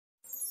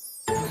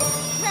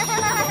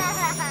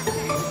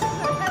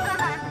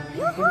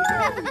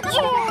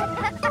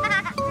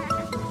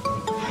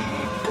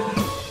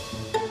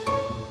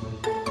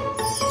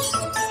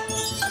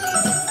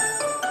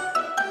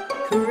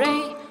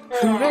Hooray,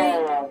 hooray,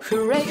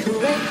 hooray,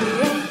 hooray,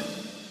 hooray.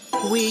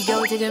 We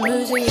go to the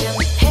museum,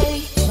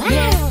 hey,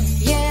 yeah,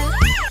 yeah.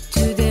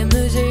 To the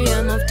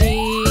museum of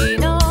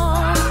Dino.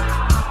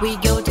 We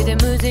go to the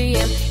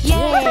museum,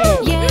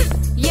 yeah, yeah,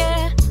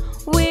 yeah.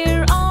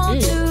 We're all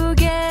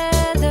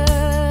together.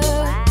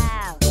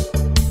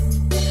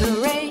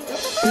 Hooray,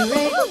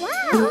 hooray,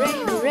 hooray,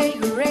 hooray,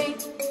 hooray.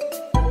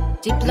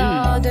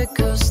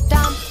 Diplodocus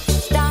stomp,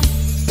 stomp,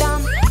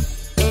 stomp.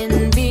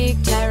 In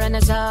big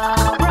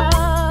Tyrannosaurus.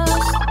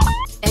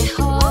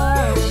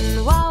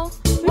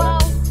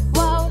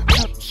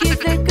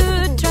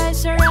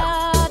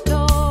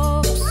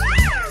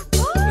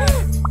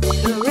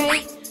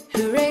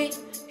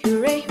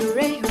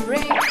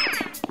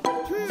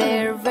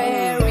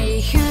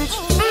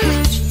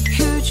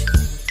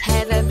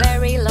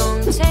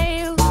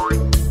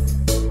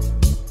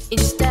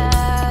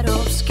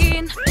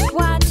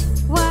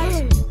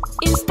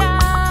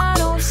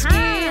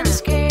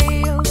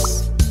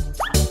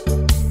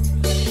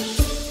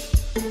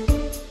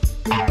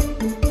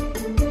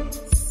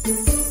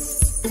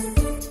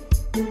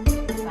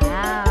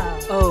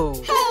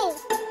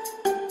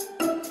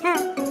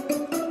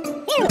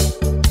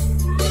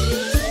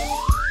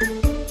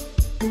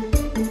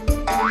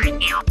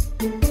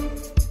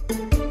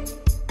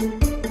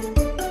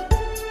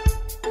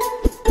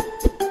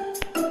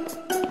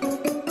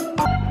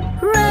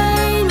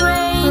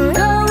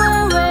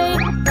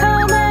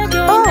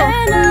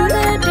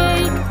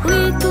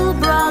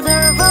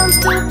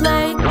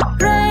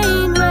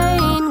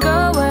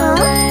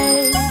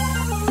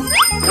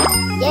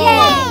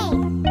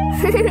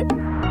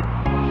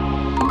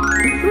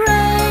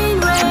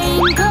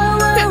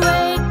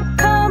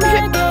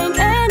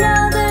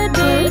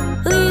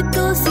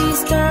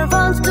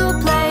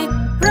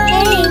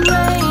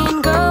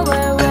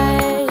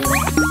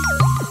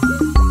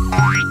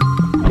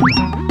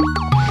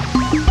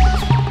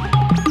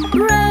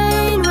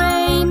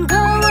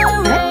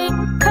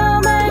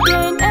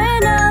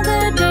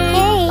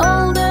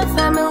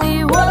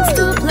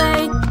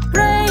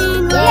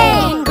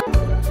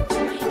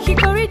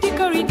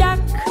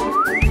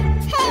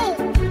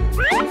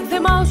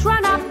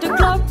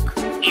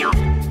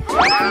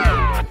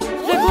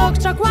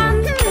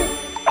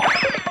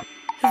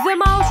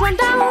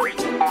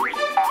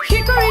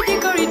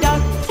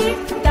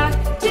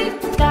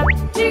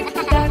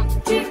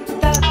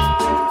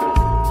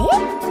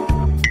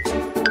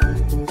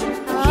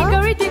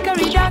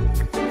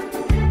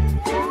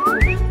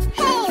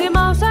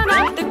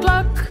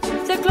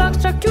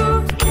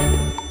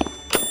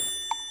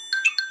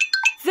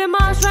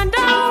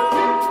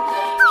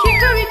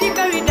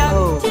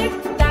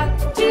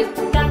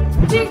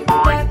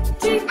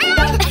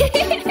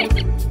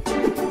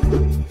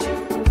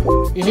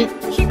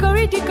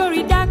 Hickory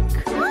dickory dock.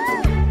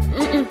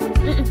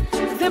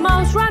 The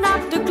mouse ran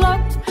up the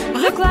clock.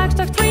 The clock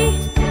struck 3.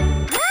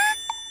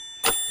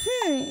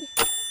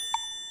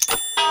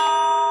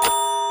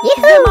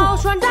 The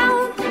mouse ran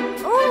down.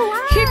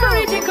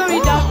 Hickory dickory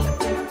dock.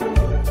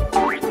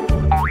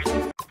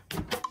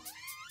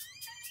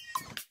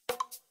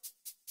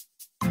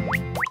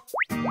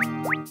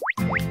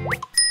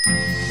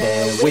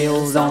 The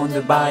wheels on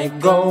the bike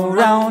go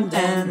round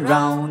and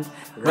round,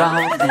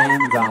 round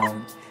and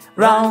round,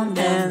 round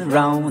and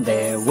round.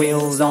 The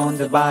wheels on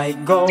the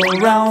bike go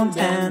round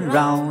and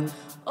round,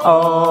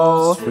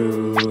 all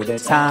through the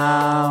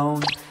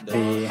town.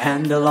 The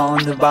handle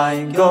on the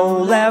bike go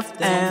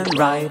left and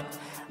right,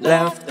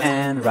 left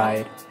and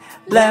right,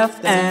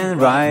 left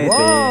and right.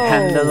 The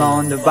handle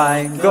on the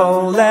bike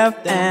go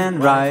left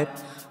and right,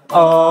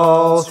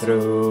 all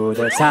through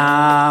the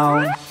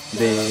town.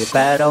 The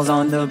pedals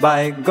on the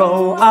bike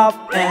go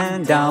up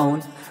and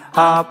down,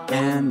 up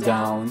and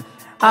down,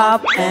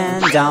 up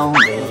and down.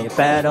 The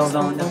pedals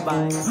on the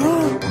bike.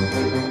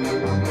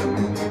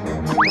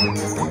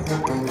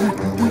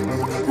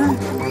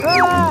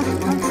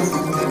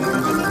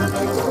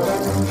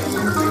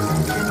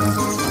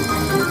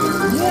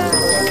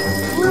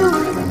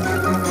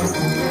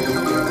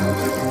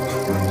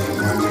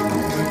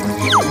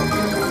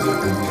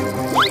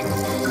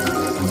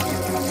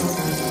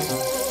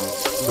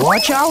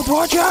 Watch out,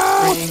 watch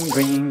out!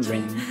 Ring, ring,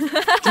 ring.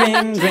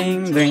 Ring,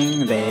 ring,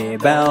 ring. The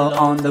bell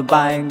on the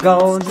bike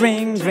goes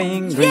ring,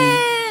 ring, ring.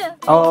 Yeah!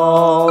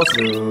 All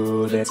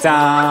through the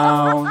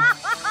town.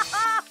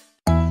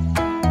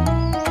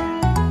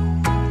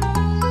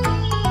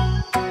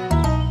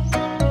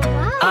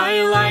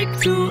 I like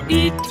to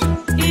eat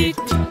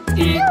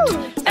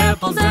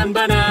apples and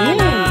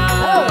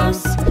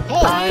bananas.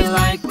 I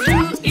like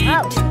to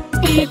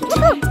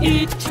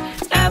eat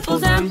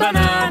apples and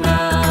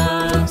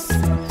bananas.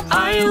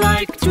 I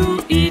like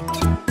to eat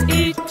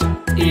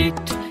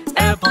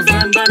apples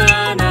and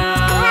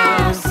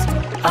bananas.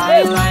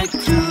 I like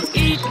to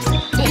eat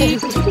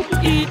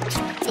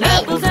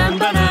apples and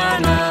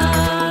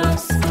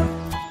bananas.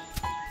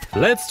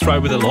 Let's try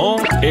with a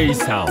long A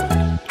sound.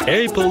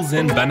 Apples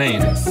and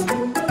bananas.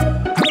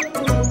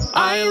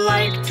 I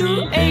like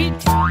to eat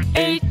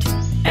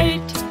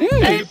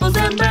apples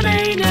and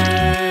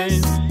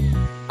bananas.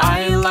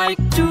 I like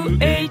to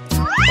eat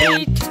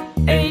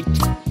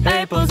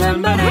apples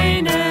and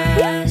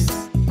bananas.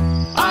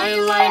 I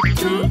like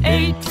to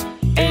eat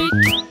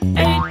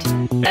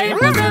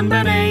apples and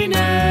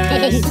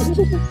bananas.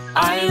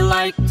 I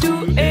like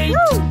to eat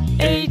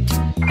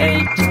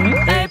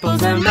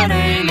apples and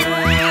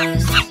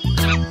bananas.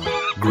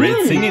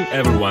 Great singing,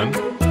 everyone.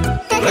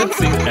 Let's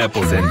sing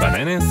apples and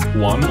bananas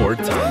one more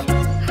time.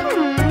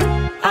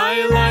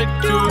 I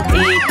like to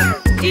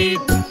eat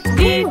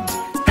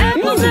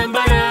apples and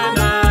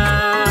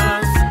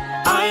bananas.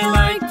 I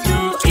like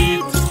to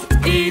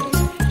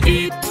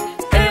eat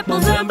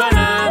apples and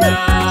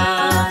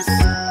bananas.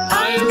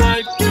 I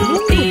like to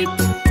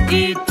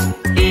eat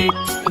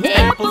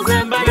apples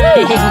and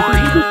bananas.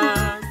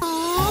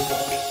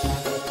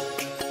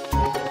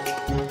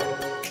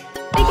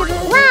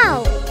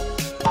 Wow!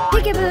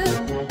 Peekaboo!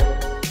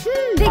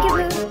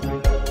 Peekaboo!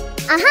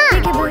 Aha!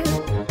 Peekaboo!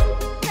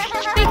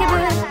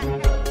 Peekaboo!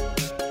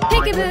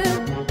 Peekaboo!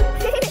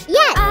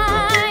 Yes!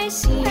 I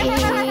see you.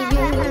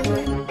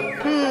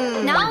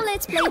 Now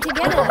let's play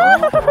together.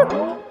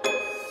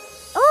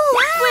 Oh!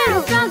 Where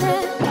is brother?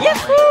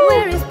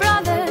 Where is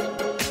brother?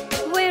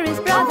 Where is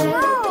brother?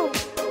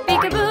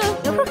 Peekaboo!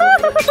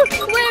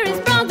 Where is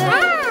brother?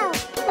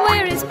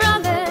 Where is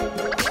brother?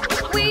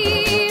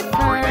 We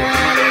found you.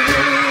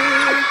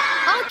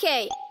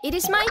 Okay, it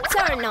is my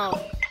turn now.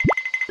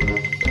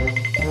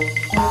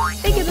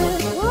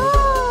 Peekaboo!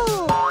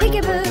 Whoa!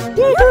 Peekaboo!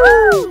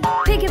 Woohoo!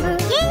 Peekaboo!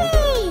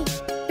 Yay!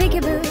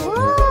 Peekaboo!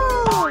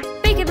 Whoa!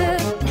 Peekaboo!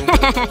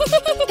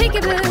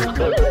 Peekaboo!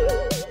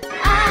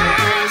 I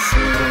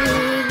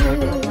see you.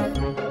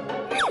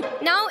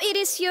 Now it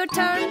is your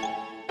turn.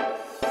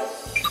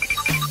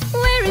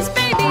 Where is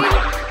baby?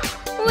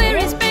 Where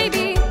is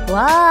baby?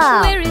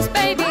 Wow! Where is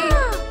baby?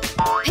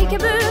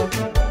 Peekaboo!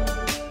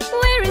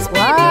 Where is baby?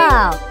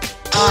 Wow!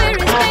 Where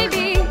is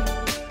baby?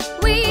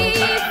 We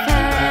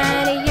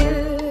found you.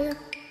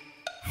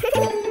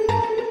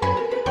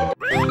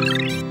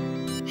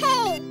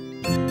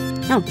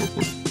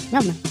 No.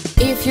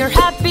 If you're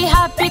happy,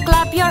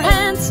 clap your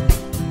hands.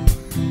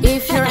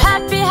 If you're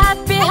happy,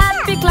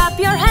 clap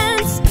your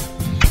hands.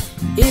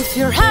 If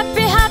you're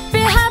happy,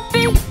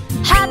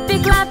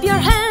 clap your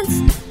hands.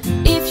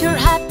 If you're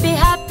happy,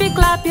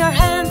 clap your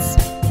hands.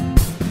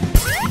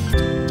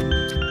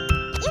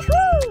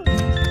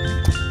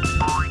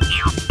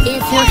 If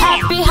you're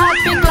happy,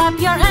 clap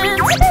your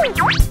hands.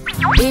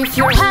 If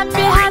you're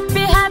happy,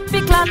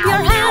 clap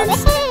your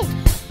hands.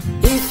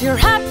 If you're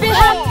happy,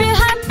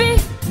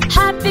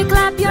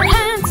 clap your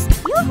hands.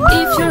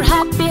 If you're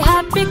happy,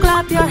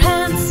 clap your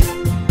hands.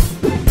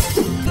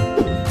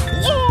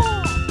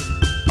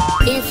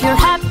 If you're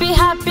happy,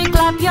 clap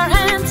your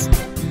hands.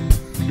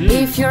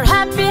 If you're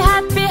happy,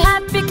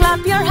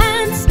 clap your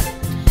hands.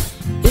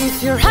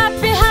 If you're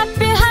happy,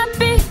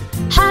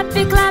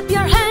 clap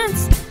your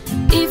hands.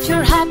 If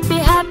you're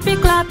happy,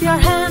 clap your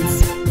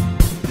hands.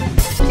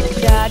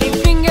 Daddy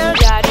finger,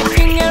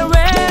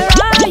 where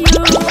are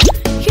you?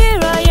 Here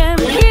I am,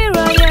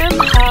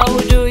 how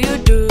do you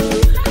do?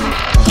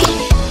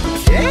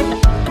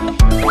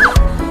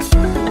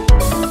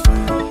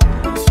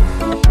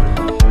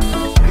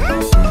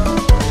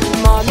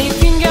 Mommy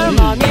finger,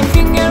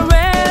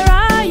 where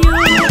are you?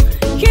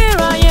 Here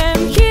I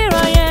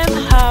am,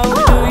 how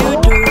do you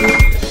do?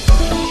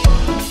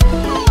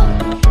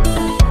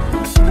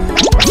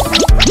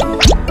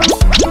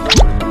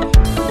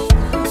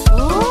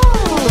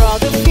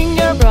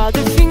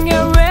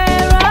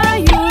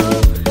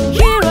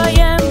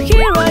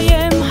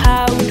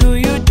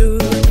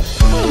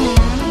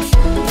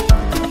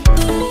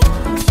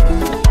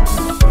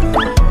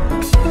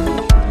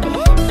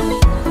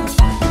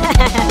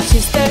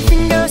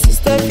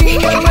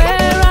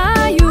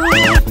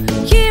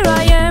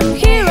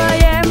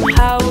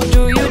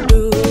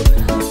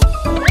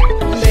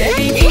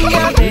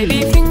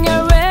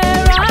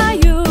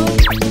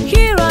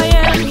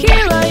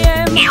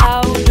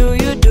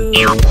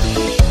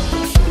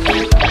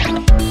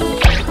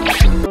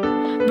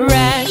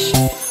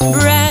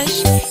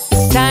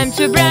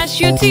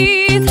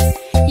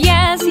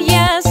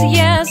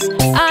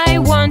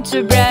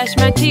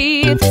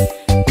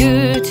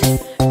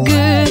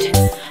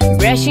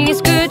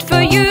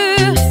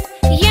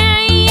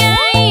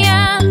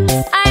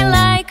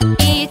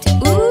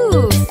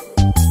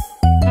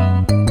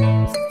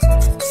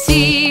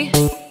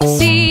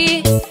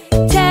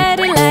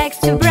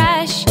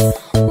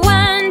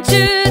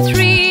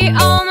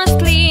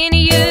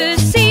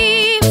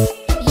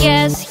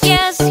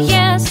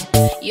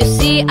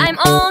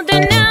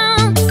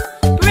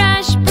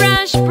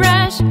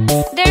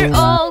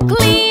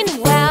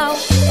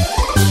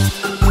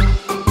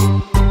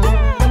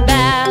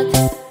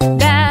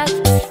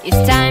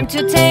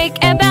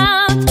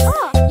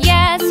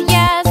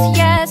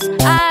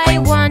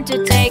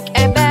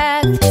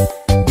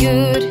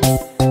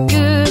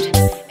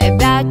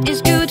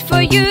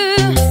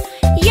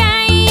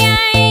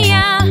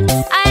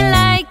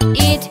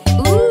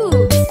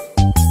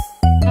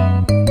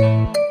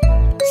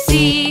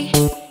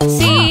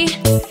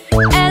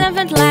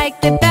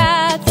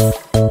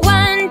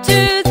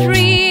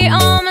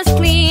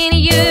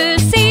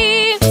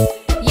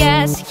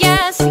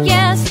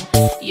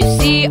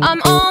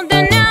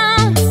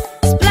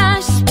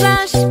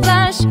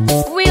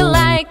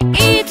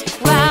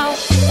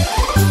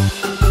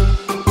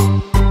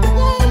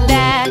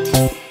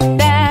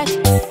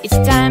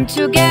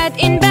 to get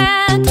in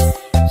bed.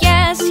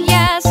 Yes,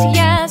 yes,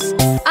 yes,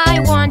 I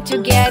want to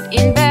get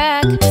in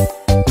bed.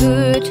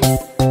 Good,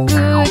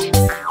 good,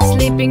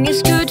 sleeping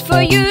is good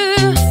for you.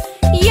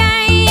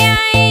 Yeah, yeah,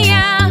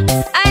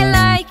 yeah, I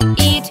like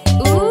it.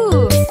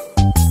 Ooh.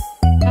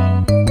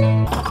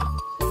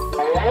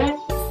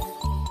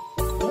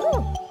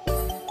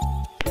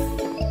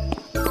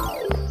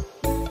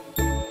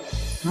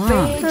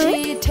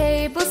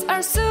 Vegetables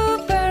are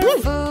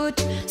superfood,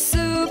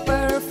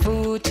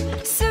 superfood,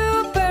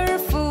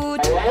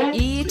 superfood.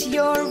 Eat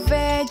your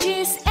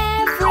veggies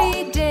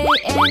every day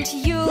and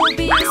you'll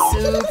be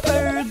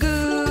super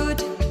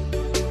good.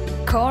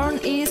 Corn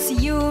is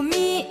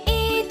yummy,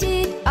 eat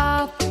it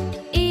up,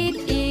 eat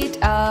it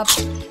up,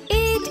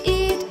 eat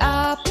it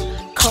up.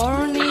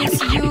 Corn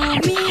is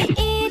yummy,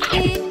 eat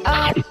it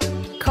up.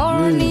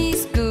 Corn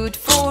is good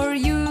for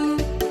you.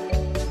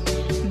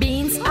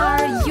 Beans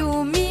are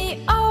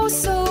yummy, oh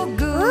so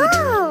good,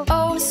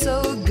 oh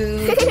so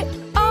good,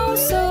 oh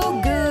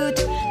so good.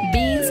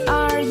 Beans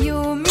are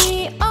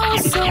yummy, oh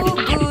so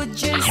good.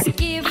 Just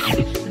give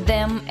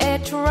them a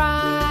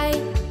try.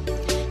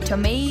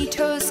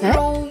 Tomatoes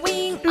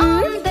growing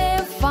on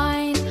the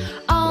vine,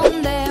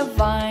 on the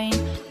vine,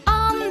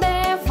 on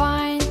the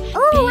vine.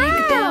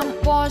 Pick them,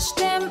 wash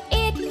them,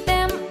 eat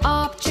them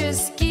up.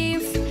 Just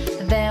give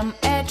them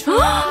a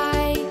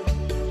try.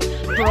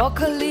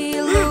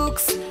 Broccoli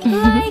looks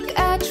like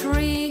a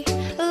tree,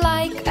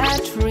 like a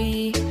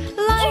tree,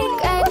 like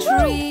a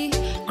tree.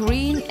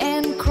 Green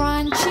and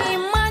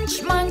crunchy,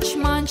 munch, munch,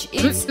 munch.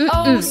 It's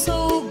oh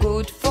so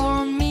good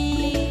for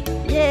me.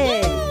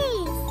 Yeah.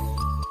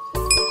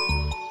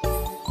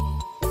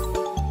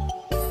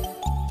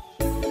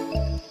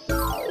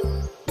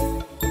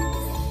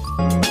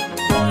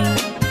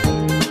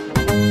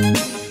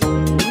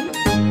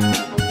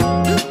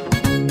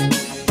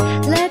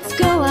 Let's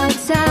go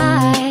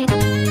outside,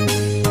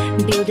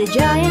 build a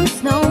giant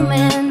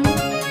snowman.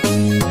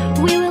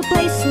 We will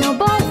play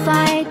snowball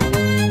fight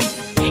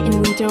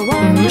in winter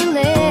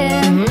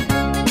wonderland.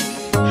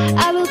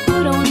 I will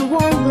put on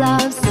warm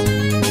gloves,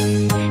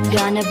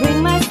 gonna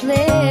bring my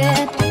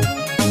sled.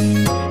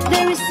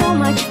 There is so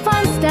much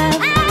fun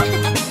stuff,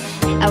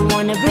 I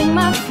wanna bring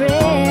my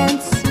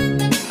friends.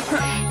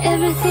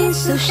 Everything's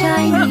so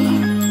shiny,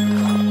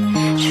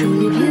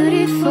 truly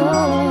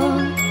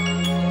beautiful.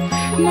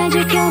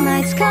 Magical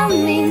nights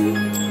coming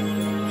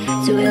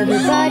to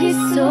everybody's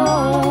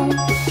soul.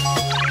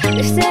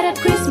 We set up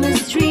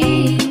Christmas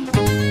tree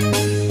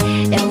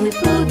and we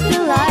put the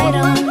light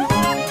on.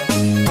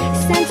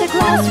 Santa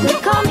Claus will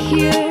come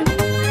here,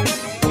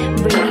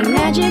 bringing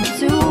magic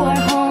to our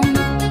home.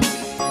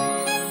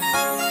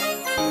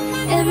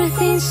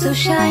 Everything's so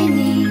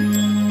shiny,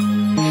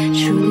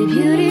 truly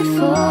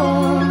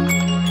beautiful.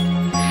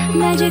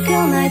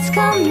 Magical nights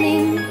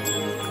coming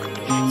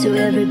to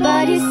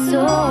everybody's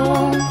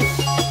soul.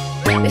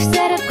 We've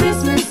set up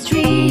Christmas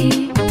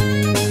tree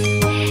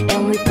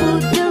and we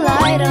put the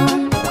light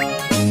on.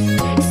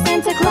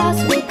 Santa Claus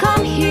will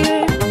come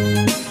here,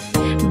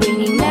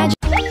 bringing magic.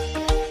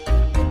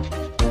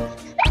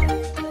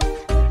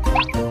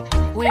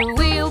 We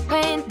will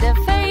paint the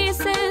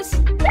faces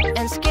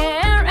and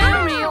scare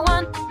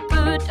everyone.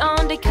 Put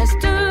on the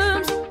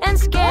costumes and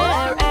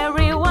scare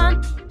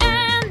everyone.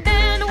 And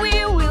then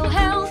we will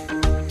help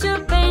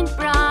to paint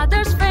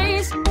brother's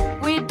face.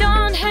 We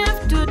don't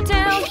have to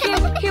tell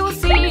him, he will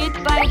see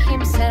it by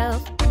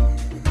himself.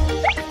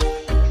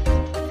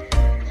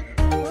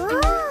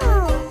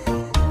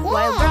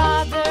 While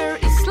brother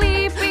is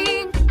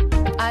sleeping,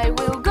 I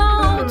will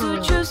go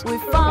to choose. We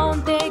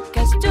found the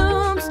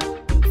costumes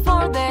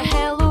for the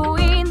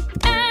Halloween.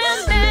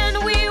 And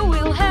then we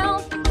will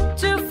help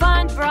to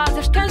find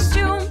brother's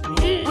costume.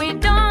 We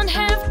don't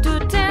have to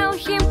tell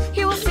him,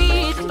 he will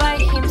see it by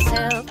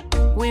himself.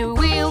 We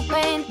will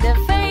paint the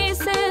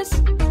faces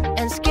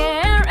and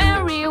scare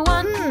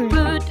everyone.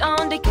 Put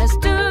on the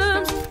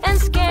costumes and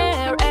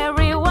scare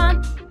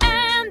everyone.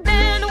 And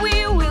then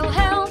we will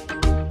help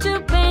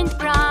to paint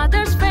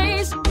brother's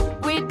face.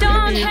 We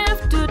don't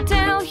have to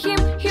tell him,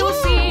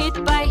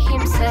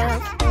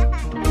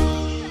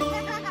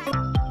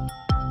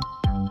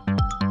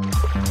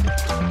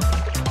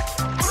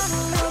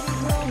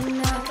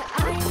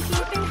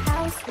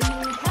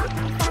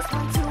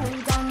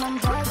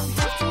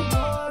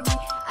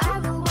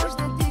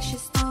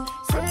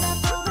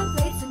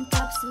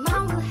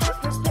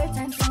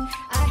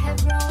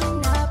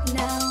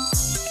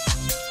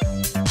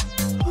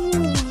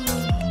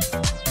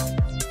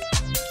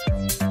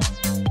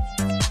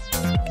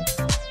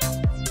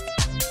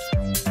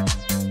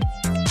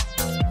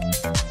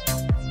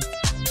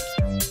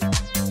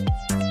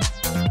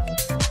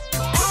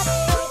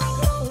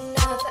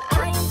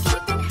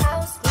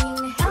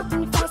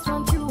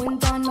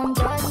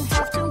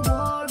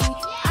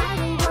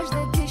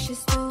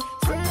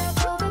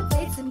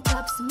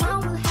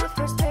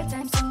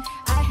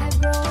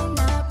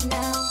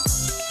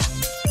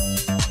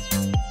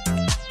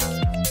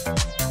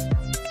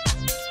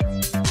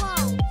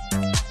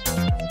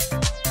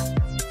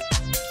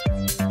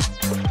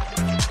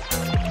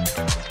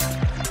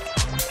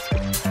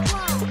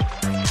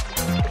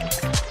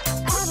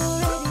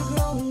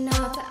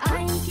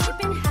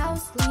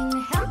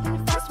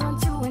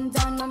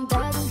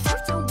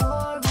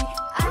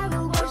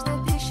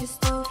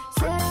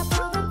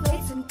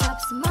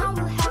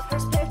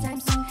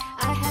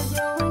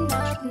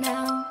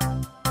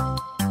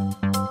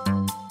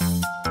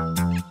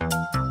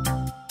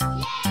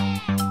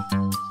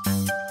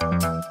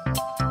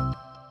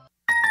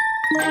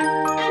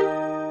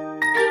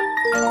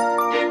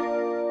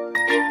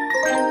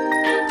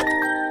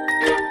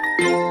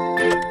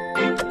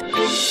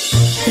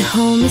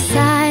 home is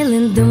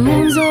silent, the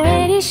moon's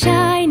already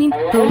shining.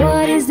 But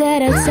what is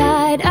that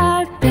outside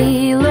our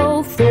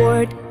pillow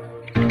fort?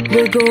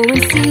 We'll go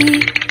and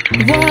see,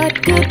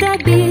 what could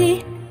that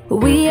be?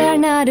 We are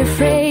not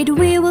afraid,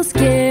 we will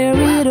scare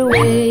it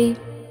away.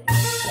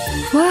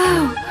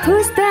 Wow,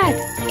 who's that?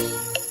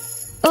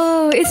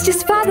 Oh, it's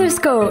just Father's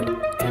coat.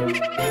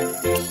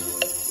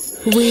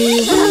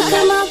 We will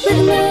come up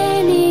with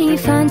many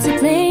fancy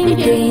playing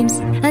games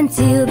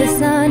until the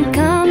sun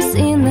comes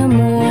in the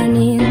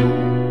morning.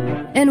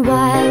 And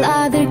while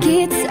other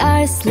kids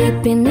are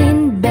sleeping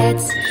in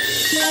beds,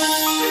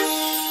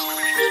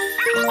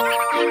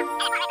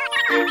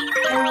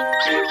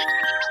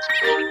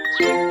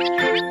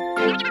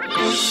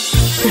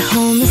 the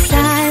home is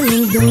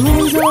silent, the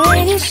moon's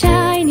already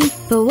shining.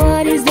 But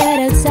what is that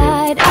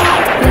outside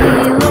our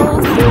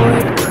pillow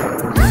fort?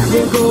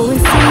 We'll go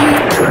and see,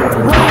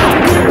 what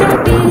could that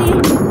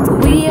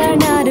be? We are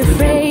not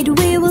afraid,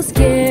 we will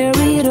scare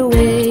it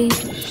away.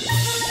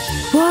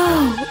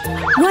 Whoa,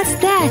 what's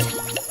that?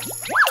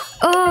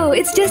 Oh,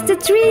 it's just a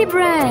tree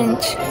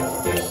branch.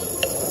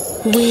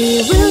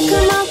 We will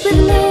come up with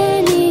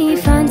many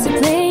fancy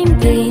playing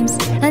games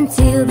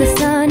until the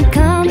sun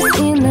comes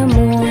in the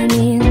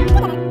morning.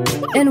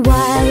 And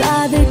while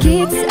other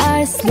kids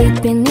are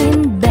sleeping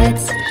in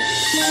beds,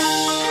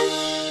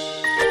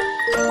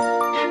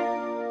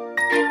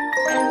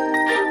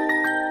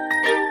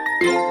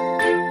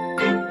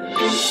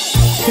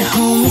 the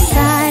home is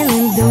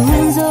silent, the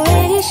moon's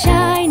already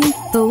shining.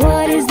 But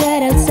what is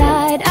that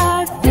outside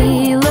our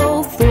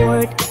pillow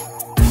fort?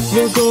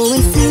 We'll go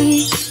and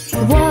see,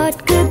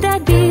 what could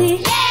that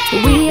be?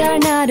 We are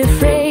not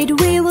afraid,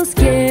 we will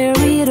scare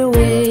it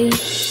away.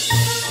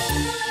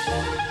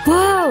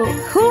 Whoa,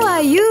 who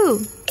are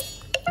you?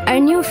 Our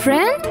new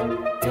friend?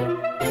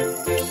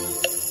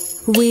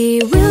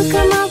 We will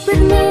come up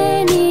with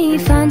many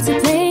fancy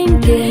playing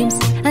games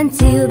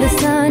until the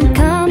sun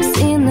comes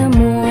in the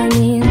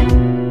morning.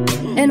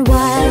 And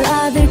while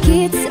other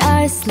kids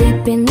are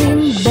sleeping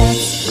in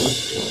beds.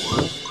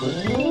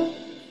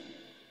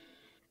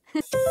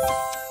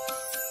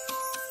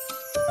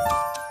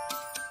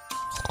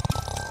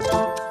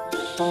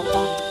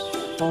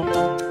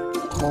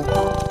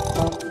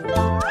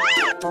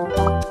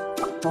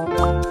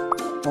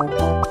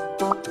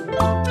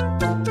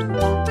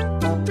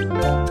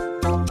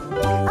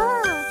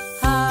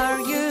 Are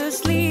you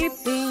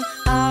sleeping?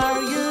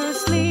 Are you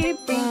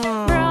sleeping?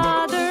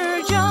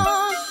 Brother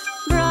John,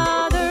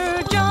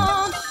 Brother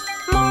John.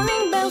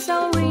 Morning bells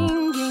are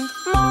ringing,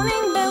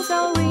 morning bells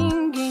are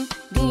ringing.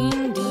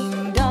 Ding,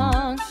 ding,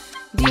 dong,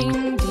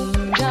 ding,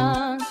 ding,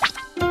 dong.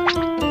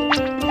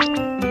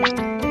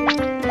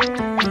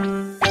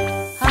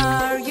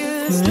 Are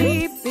you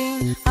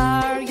sleeping?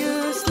 Are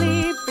you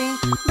sleeping?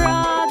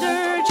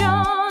 Brother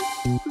John,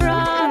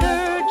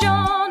 Brother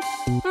John.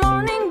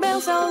 Morning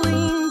bells are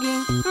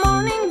ringing,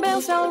 morning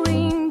bells are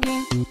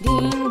ringing.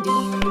 Ding,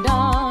 ding,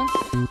 dong,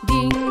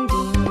 ding,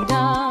 ding,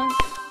 dong.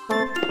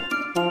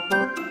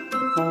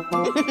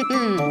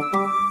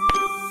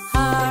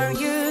 Are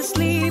you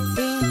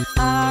sleeping?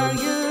 Are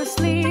you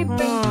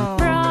sleeping?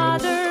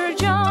 Brother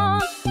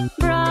John,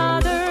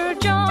 Brother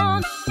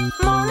John.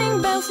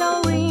 Morning bells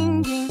are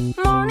ringing,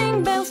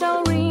 morning bells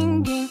are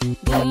ringing.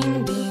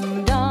 Ding,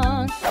 ding,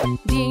 dong,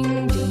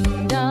 ding,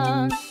 ding,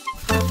 dong.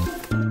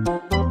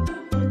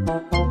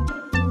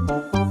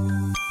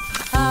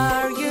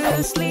 Are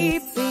you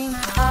sleeping?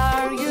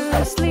 Are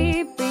you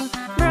sleeping?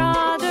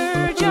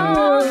 Brother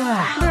John,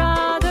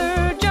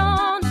 Brother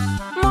John.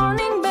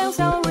 Morning bells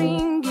are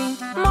ringing,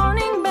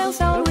 morning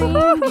bells are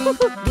ringing.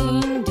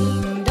 Ding,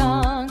 ding,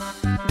 dong,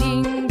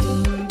 ding,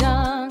 ding,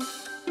 dong.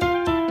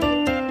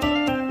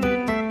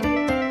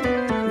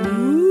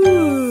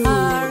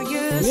 Are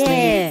you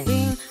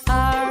sleeping?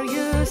 Are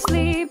you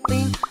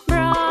sleeping?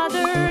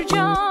 Brother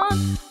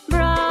John,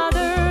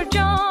 Brother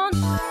John.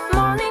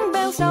 Morning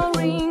bells are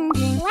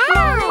ringing,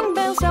 morning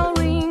bells are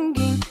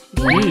ringing.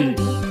 Ding,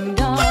 ding,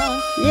 dong.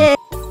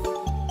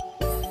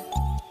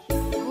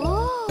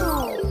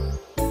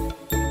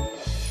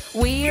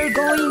 We're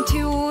going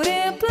to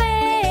the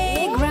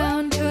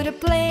playground, to the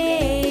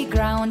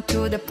playground,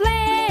 to the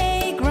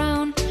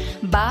playground.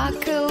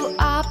 Buckle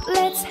up,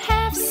 let's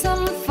have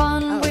some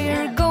fun.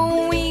 We're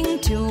going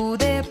to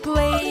the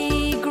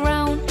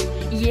playground.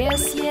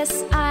 Yes,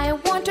 yes, I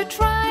want to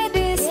try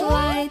this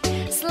slide.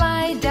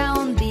 Slide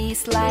down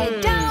this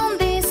slide, down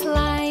this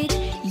slide.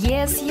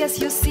 Yes, yes,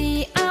 you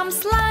see I'm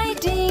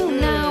sliding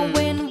now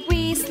when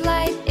we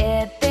slide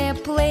at the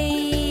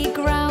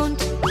playground.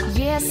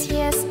 Yes,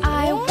 yes,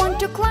 I want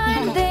to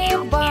climb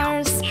the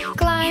bars.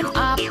 Climb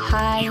up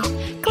high,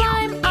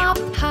 climb up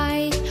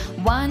high.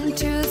 1,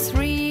 2,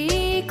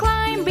 3,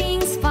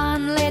 climbing's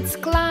fun. Let's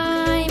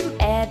climb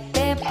at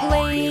the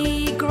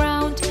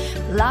playground.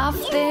 Love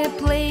the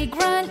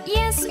playground,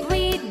 yes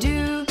we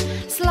do.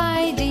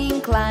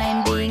 Sliding,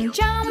 climbing,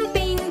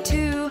 jumping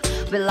too.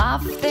 We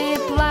love the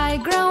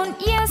playground,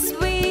 yes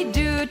we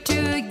do.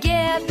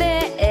 Together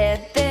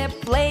at the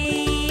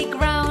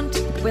playground.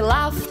 We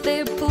love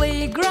the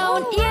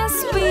playground, yes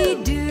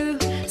we do.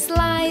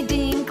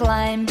 sliding,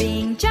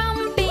 climbing,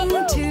 jumping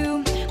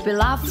too. We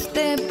love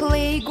the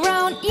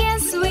playground,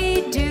 yes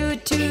we do.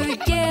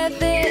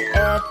 Together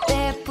at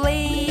the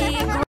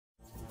playground.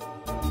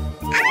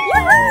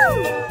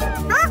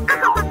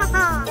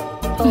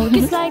 All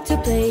kids like to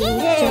play,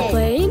 they're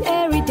playing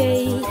every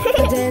day.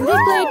 But then they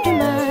play too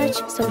much,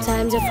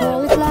 sometimes they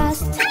fall at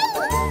last.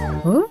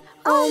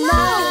 Oh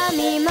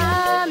mommy,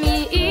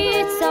 mommy,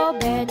 it's so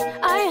bad.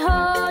 I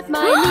hurt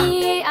my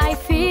knee, I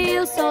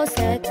feel so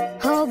sad.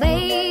 Oh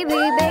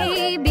baby,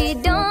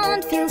 baby,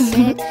 don't feel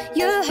sad.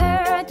 You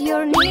hurt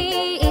your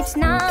knee, it's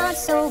not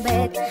so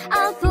bad.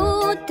 I'll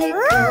put the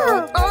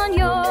coat on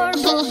your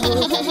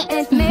boo-boo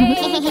and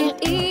make it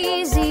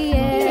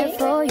easier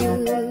for you.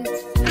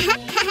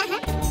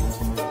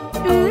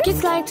 All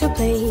kids like to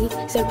play,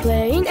 they're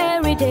playing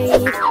every day.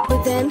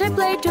 But then they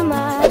play too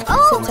much,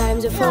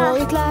 sometimes they fall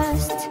at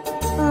last.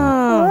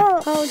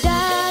 Oh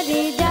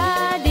daddy,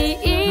 daddy,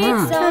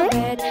 it's so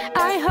bad.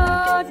 I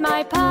hurt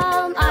my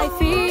palm, I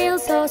feel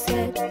so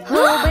sad.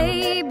 Oh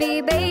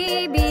baby,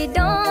 baby,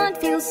 don't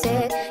feel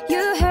sad.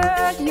 You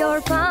hurt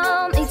your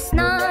palm, it's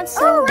not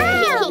so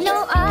bad.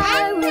 No,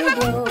 I will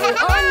blow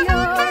on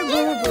your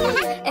boo-boo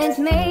and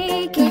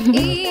make it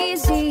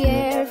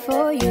easier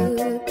for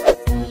you.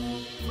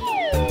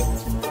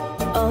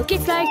 All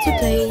kids like to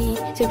play,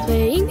 they're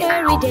playing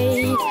every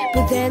day.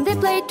 But then they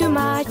play too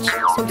much,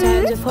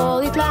 sometimes they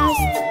fall at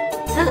last.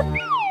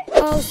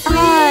 Oh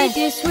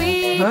sweetie,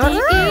 sweetie,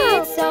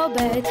 it's so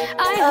bad.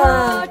 I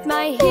hurt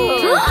my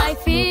heel, I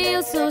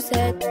feel so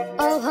sad.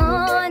 Oh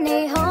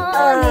honey,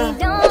 honey,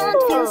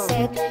 don't feel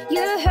sad.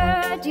 You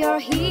hurt your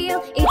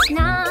heel, it's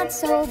not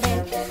so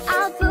bad.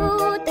 I'll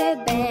put a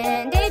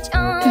bandage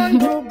on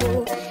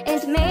boo-boo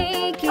and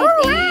make it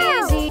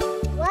easy.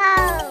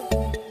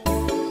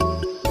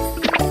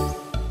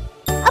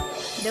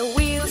 The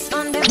wheels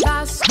on the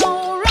bus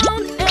go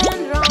round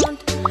and round,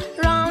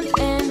 round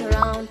and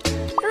round,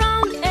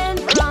 round and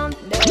round.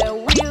 The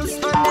wheels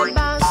on the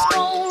bus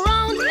go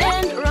round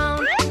and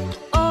round,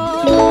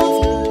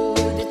 all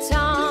through the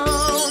town.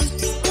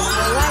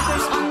 The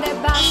wipers on the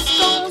bus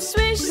go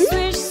swish,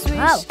 swish,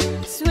 swish,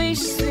 swish,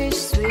 swish,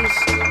 swish,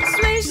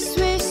 swish,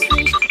 swish,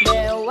 swish.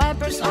 The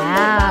wipers on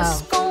the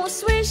bus go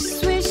swish,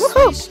 swish,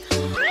 swish,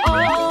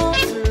 all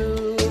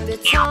through the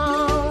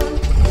town.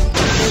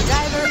 The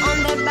driver on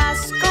the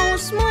bus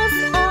goes move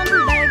on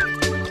back,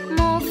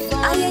 move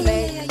on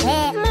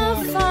back,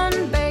 move on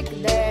back.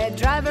 The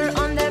driver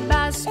on the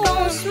bus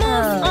goes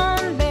move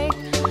on back,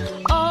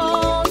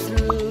 all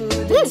through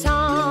the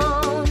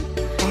town.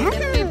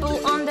 The people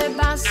on the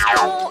bus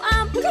go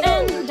up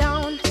and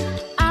down,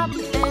 up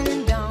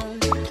and down,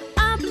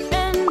 up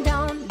and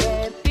down.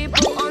 The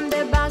people on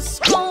the bus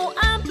go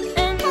up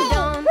and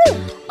down,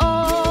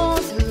 all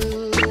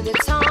through the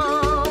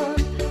town.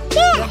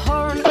 The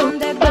horn on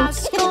the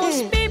bus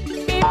goes beep,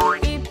 beep,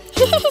 beep,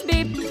 beep,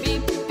 beep,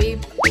 beep,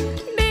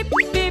 beep,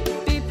 beep,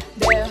 beep.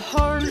 The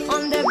horn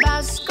on the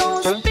bus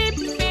goes beep,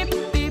 beep,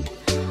 beep,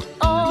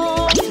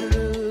 all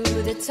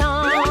through the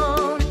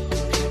town.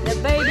 The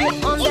baby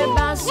on the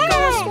bus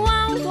goes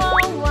wow, wow,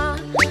 wow,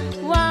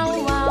 wow,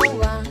 wow,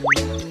 wow,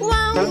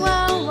 wow,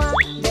 wow, wow.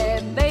 The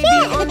baby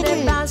on the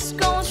bus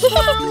goes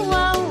wow,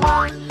 wow,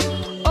 wow,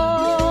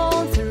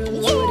 all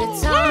through the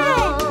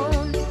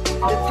town.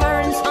 The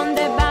parents on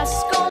the bus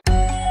go.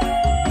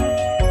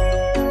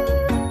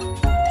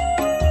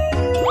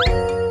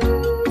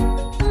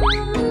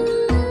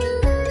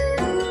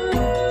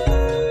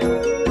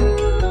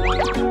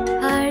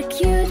 Our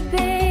cute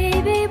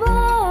baby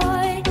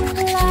boy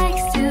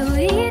likes to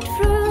eat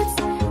fruits,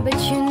 but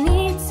you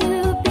need to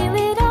peel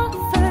it off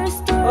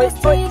first or a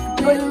stick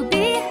will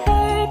be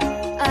hurt.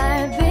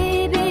 Our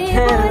baby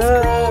boy's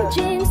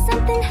cringing,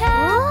 something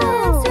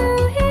happened to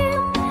him.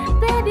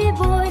 Baby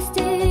boy's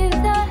teeth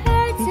are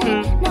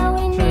hurting, now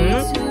we need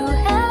to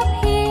help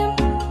him.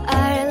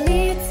 Our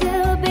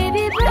little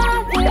baby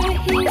brother,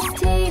 his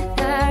teeth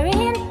are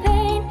in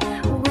pain.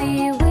 We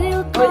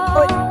will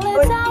call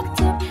a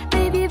doctor,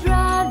 baby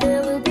brother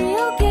will be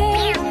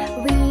okay.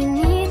 We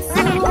need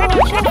to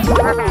wash our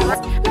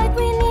fruits like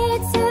we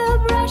need to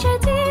brush our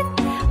teeth.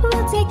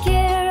 We'll take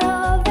care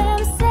of them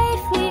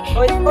safely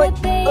and the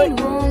pain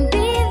won't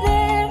be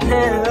there.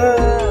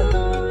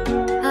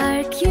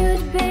 Our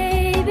cute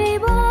baby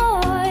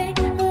boy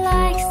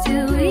likes to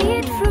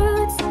eat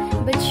fruits,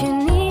 but you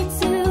need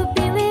to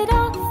peel it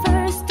off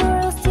first or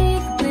else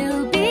teeth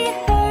will be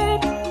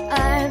hurt.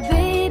 Our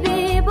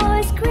baby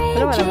boy's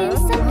cringing,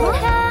 something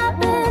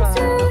happened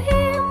to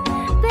him.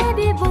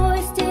 Baby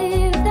boy's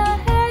teeth are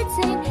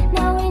hurting,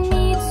 now we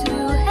need to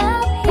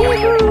help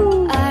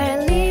him. Our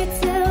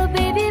little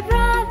baby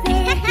brother,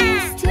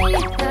 his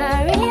teeth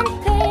are in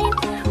pain.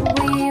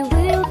 We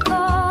will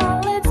call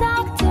a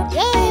doctor,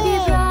 baby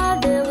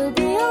brother will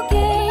be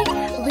okay.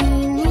 We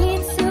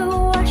need to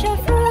wash our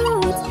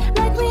fruits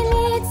like we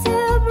need to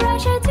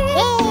brush our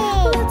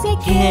teeth. We'll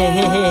take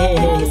care of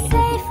them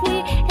safely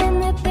and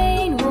the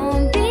pain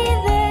won't be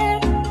there.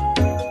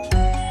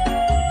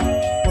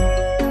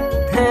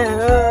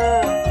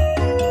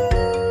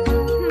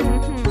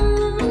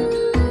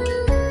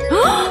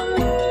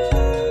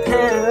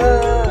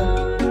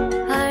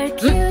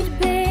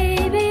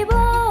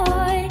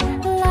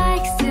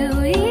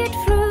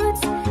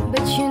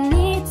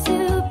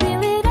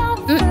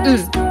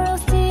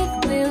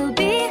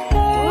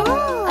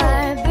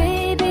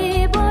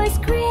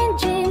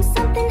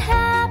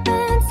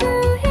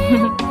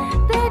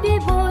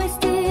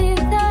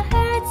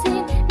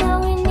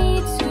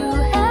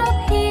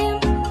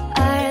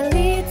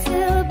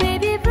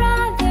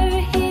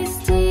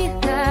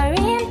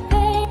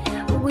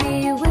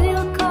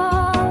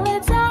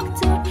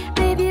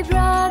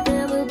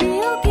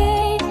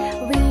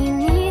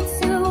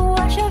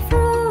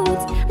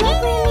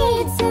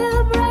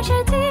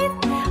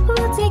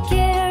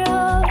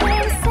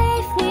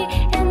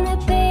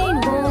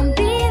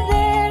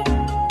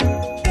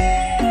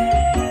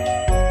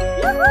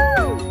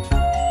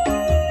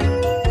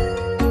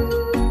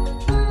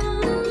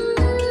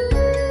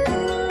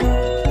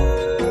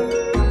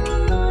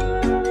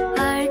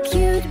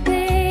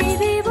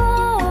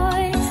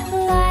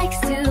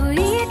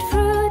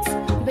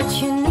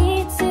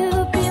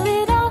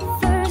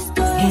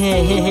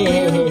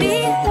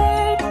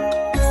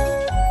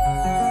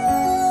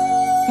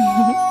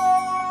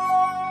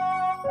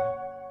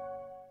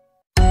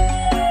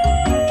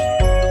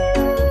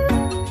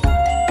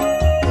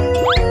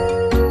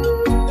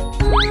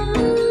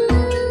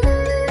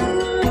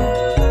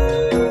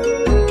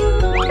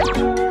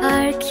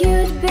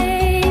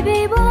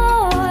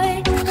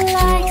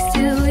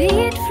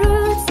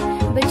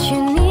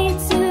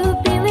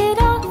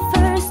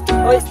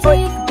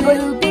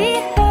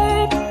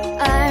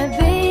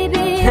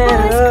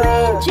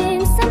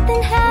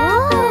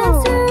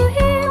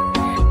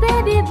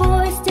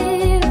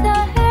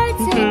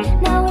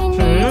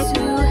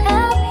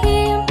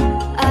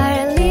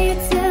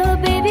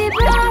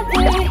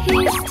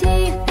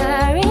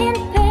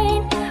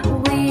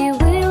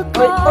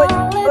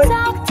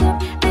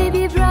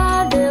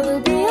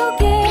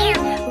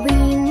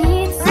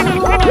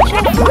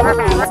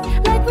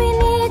 fruits. Like we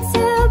need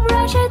to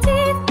brush our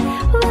teeth,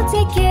 we'll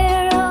take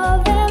care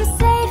of them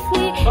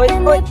safely,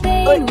 and the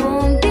pain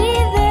won't be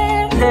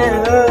there.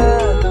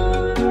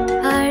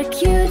 Our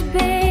cute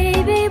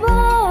baby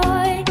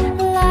boy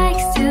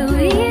likes to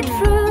eat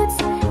fruits,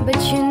 but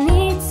you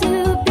need to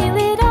peel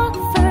it off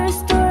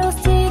first, or else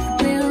teeth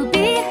will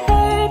be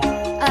hurt.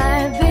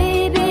 Our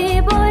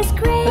baby boy's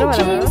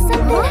cringing,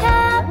 something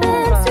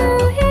happened to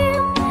him.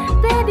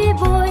 Baby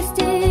boy's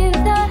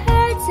teeth are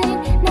hurting,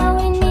 now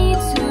we need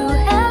to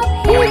help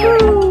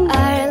him.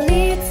 Our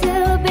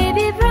little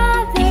baby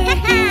brother,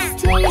 his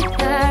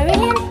teeth are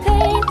in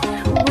pain.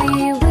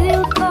 We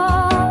will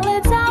call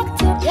a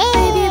doctor.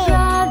 Baby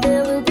brother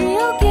will be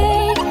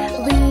okay.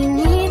 We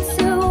need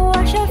to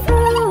wash our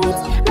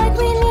fruits, like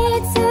we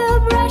need to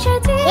brush our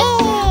teeth.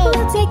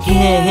 We'll take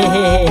care of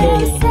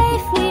them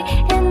safely,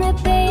 and the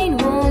pain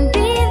won't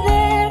be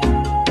there.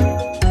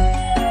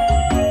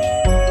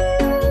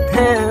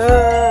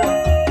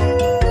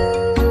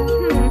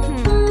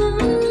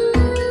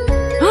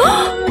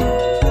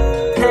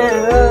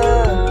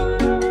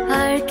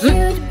 Our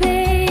cute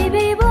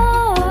baby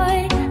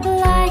boy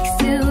likes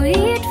to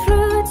eat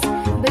fruits,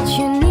 but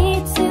you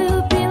need to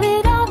peel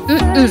it off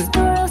first,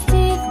 or else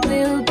teeth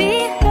will be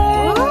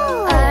hurt.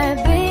 Our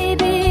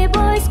baby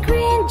boy's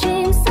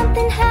cringing,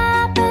 something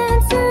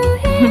happened to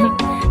him.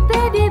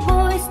 Baby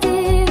boy's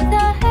teeth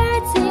are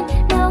hurting,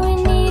 now we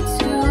need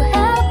to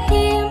help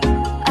him.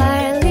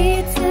 Our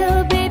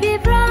little baby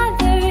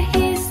brother,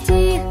 his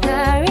teeth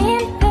are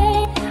in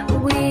pain.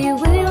 We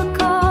will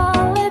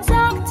call a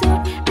doctor.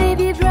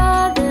 Baby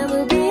brother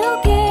will be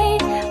okay.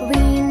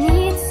 We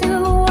need to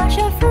wash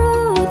our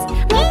fruits,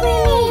 like we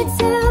need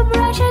to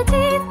brush our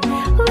teeth.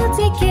 We'll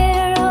take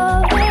care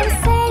of them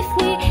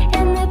safely,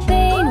 and the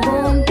pain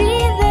won't be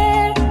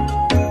there.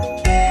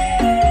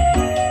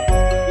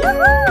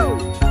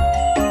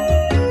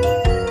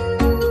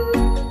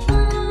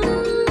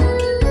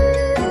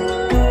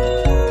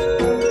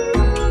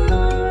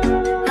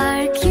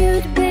 Our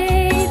cute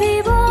baby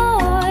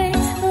boy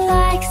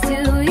likes to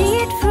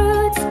eat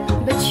fruits,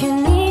 but you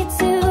need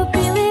to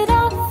peel it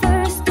off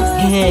first, or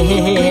else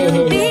it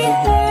will be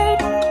hurt.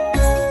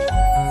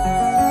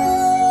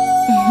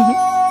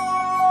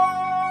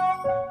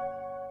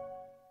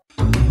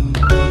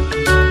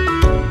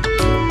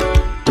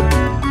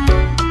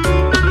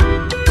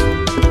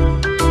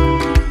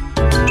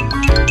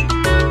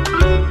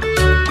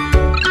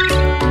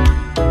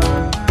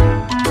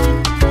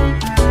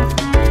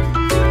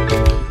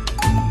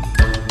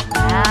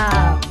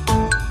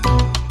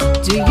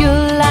 Do you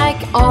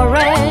like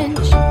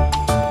orange?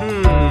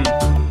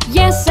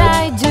 Yes,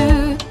 I do.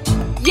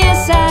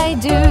 Yes, I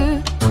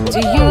do. Do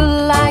you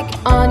like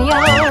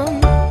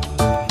onion?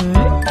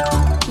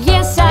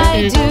 Yes,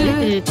 I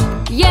do.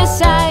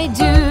 Yes, I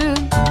do.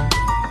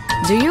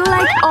 Do you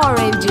like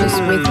orange juice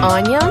with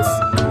onions?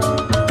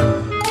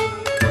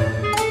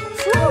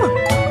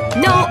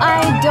 No,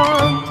 I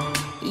don't.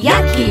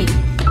 Yucky.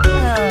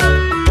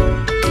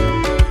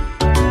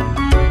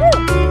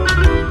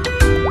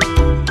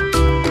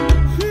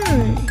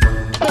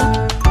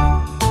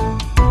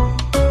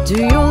 Do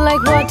you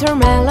like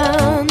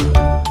watermelon?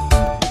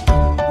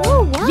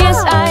 Yes,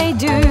 I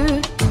do.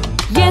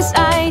 Yes,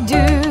 I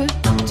do.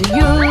 Do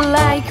you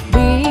like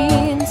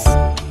beans?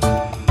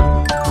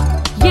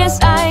 Yes,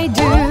 I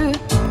do.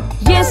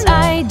 Yes,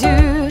 I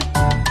do.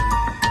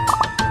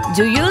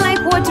 Do you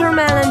like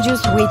watermelon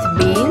juice with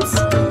beans?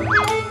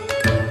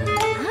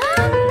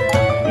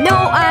 No,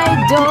 I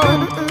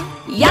don't.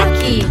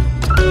 Yucky.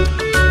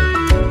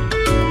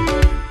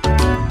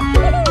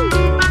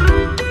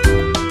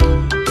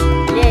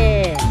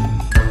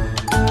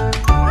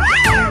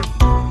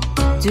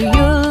 Do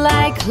you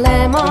like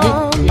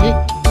lemon?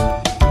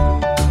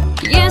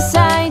 Yes,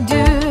 I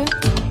do.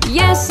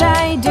 Yes,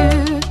 I do.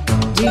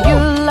 Do you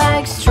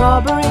like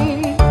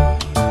strawberry?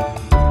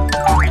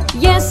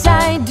 Yes,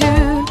 I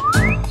do.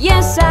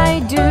 Yes, I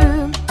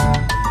do.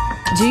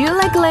 Do you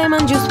like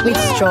lemon juice with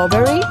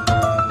strawberry?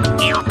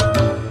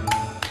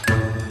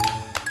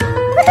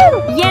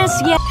 Yes,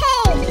 yes.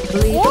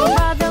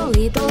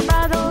 Little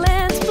brother,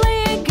 let's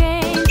play a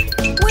game.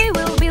 We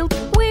will build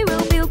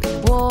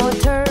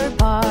water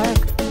park.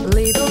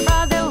 Little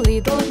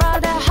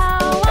brother,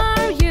 how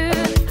are you?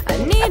 I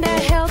need a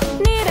help.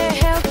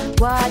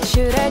 What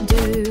should I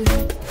do?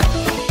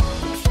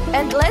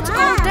 And let's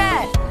call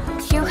Dad.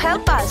 He'll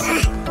help us.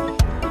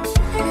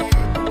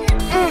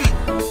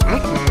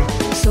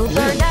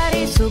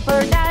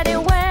 Super Daddy,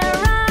 where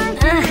are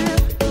you?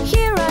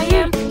 Here I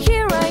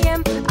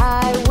am,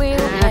 I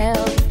will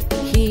help.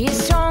 He is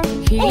strong,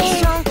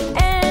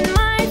 and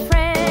my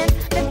friend,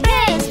 the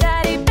best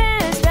daddy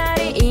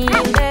in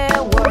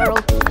the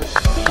world.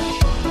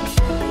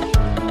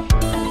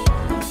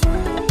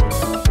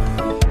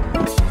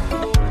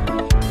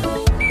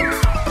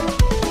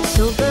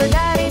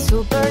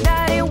 Super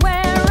Daddy,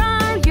 where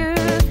are you?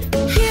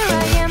 Here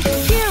I am,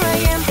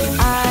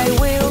 I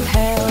will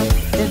help.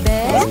 The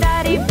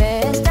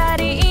best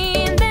daddy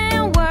in the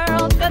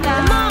world. The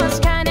most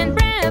kind and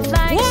brave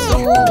like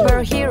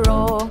superhero.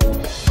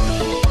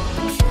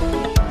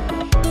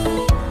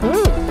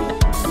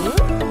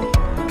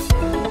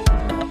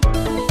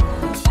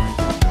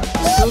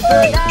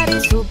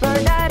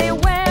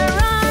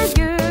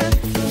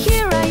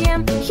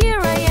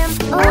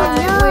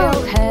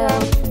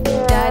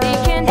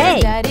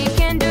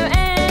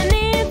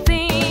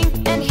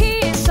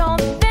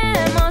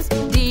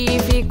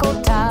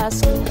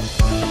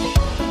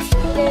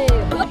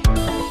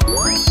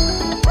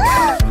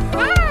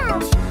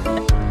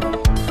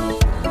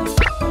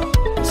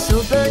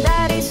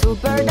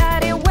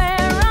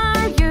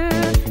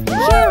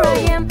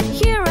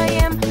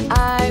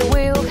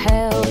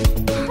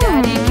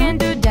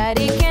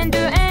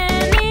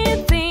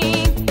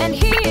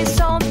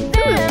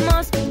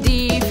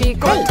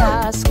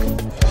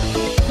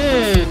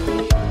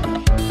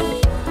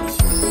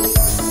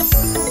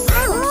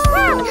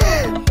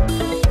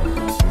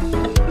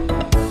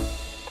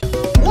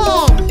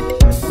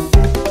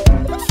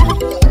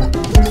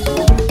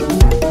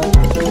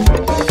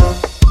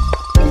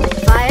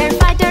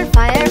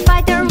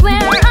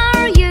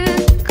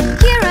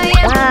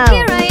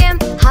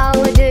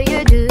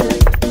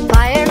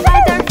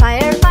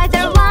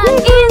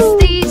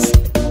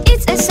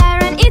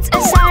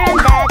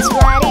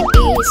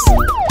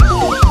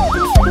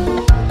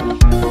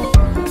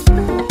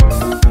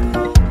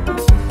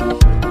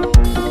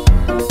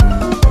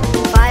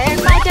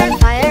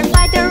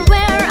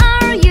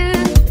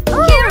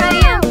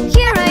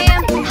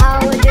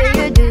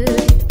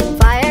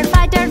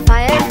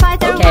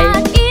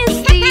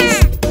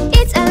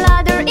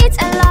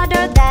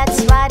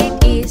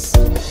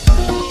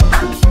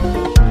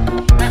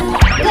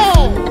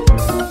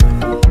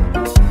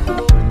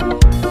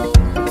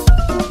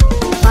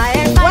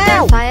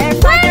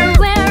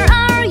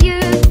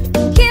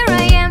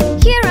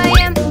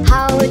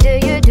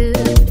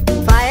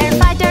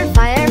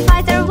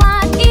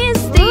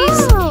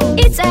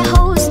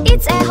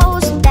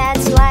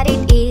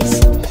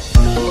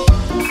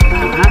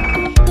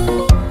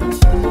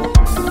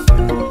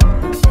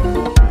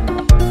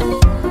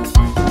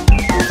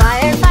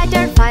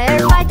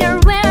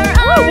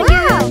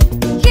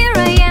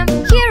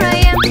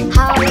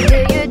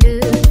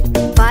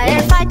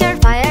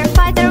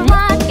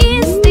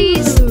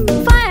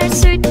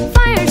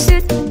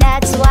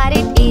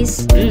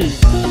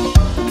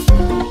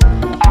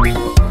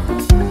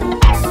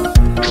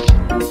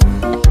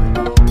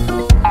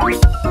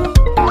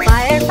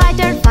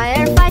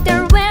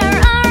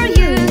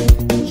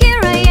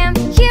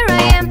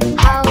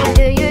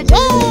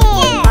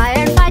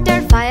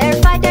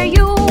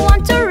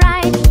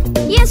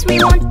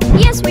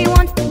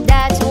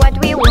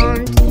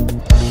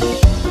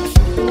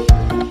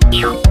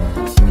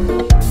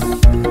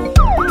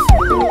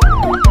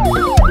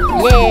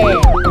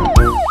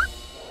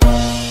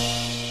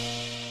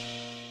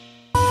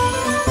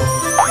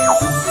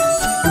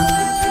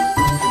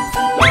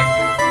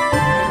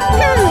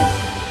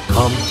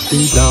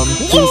 Humpty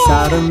Dumpty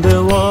sat on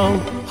the wall.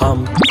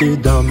 Humpty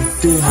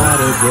Dumpty had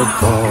a great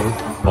fall.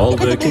 All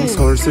the king's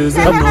horses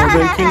and all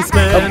the king's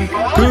men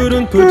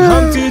couldn't put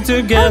Humpty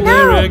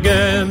together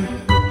again.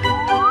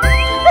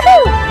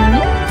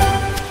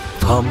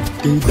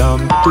 Humpty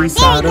Dumpty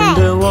sat on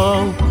the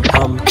wall.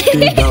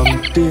 Humpty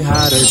Dumpty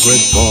had a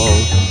great fall.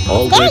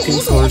 All the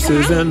king's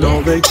horses and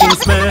all the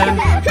king's men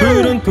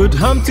couldn't put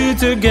Humpty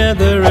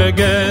together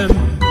again.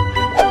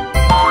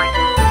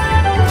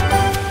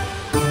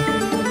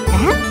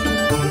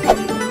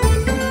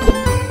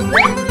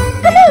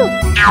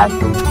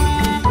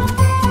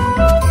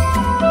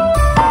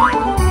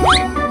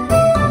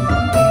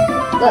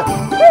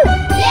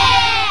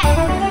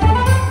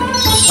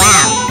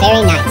 Wow,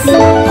 very nice.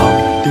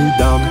 Humpty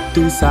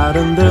Dumpty sat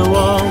on the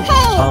wall.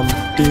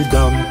 Humpty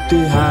Dumpty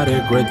had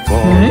a great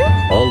fall.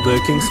 All the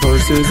king's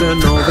horses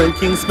and all the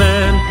king's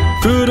men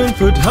couldn't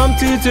put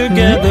Humpty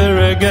together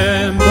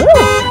again.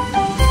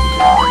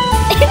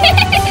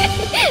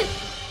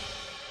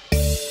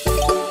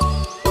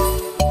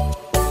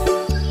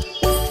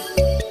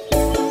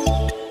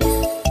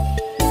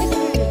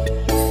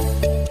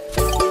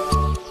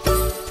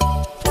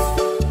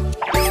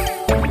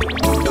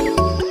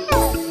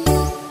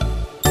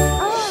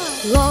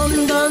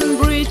 London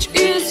Bridge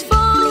is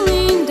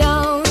falling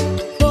down,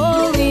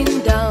 falling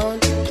down,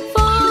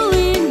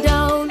 falling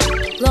down.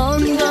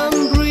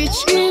 London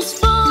Bridge is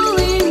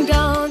falling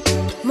down,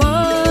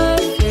 my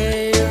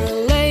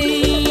fair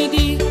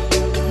lady.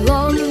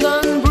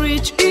 London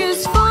Bridge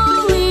is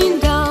falling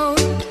down,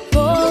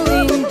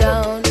 falling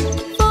down,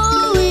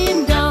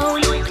 falling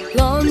down.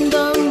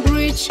 London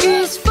Bridge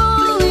is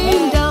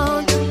falling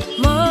down,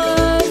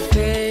 my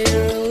fair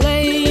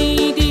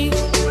lady.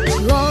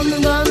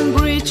 London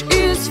Bridge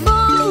is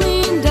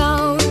falling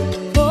down,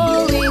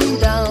 falling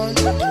down,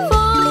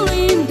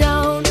 falling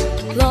down.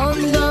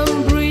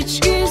 London Bridge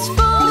is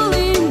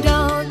falling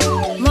down,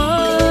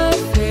 my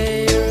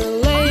fair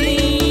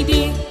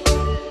lady.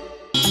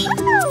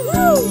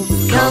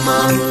 Come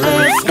on,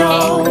 let's go.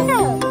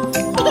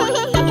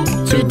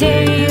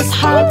 Today is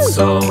hot,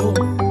 so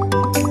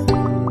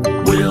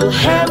we'll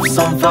have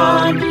some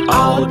fun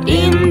out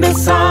in the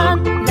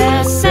sun.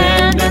 The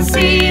sand and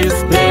sea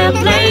is the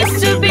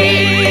place to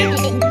be.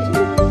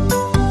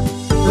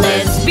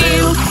 Let's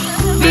build,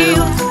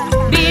 build,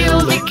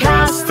 build a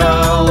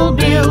castle.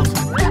 Build,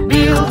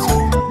 build,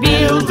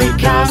 build a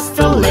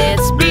castle.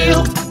 Let's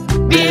build,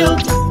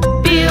 build,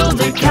 build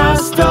a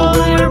castle.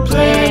 We're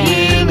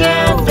playing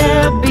at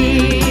the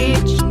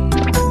beach.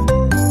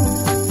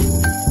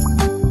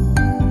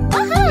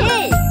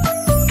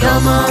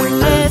 Come on,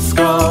 let's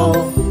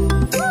go.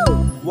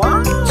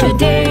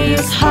 Today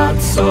is hot,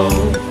 so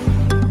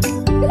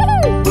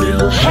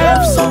we'll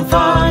have some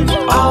fun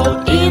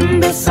out in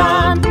the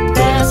sun.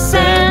 The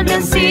sand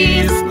and sea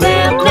is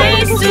the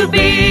place to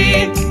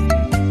be.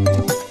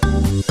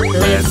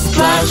 Let's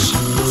splash,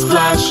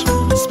 splash,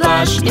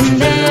 splash in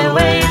the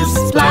waves.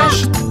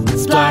 Splash,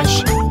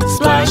 splash,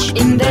 splash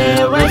in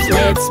the waves.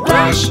 Let's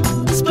splash,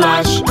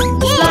 splash,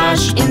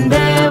 splash in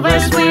the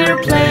waves. We're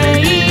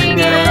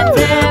playing at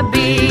the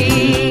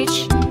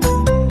beach.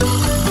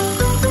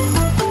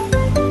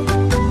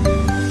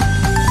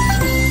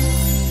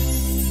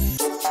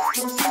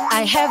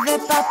 I have a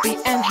puppy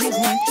and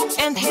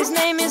his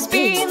name is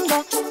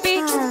Bingo.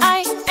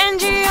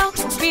 B-I-N-G-O,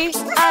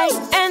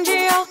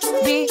 B-I-N-G-O,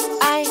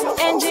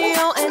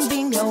 B-I-N-G-O, and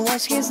Bingo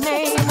was his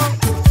name.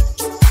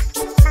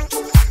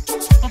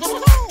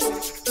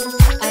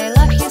 I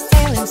love his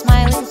tail and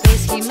smiling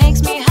face, he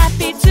makes me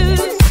happy too.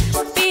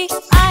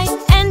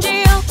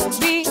 B-I-N-G-O,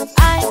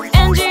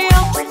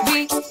 B-I-N-G-O,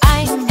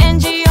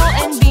 B-I-N-G-O,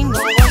 and Bingo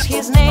was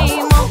his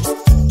name.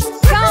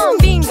 Come,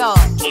 Bingo,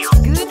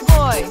 good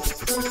boy.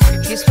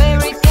 His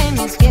favorite game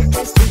is get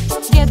the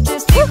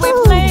stick we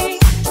play.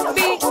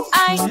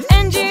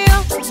 B-I-N-G-O,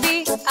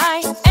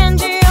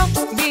 B-I-N-G-O,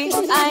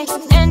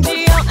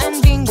 B-I-N-G-O, and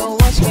Bingo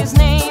was his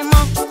name.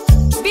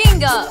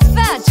 Bingo,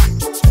 fetch,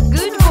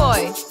 good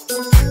boy.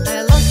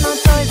 I lost my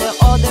toy the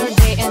other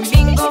day and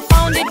Bingo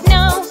found it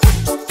now.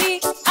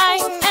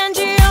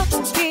 B-I-N-G-O,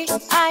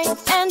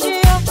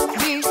 B-I-N-G-O,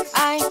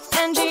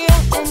 B-I-N-G-O,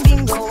 and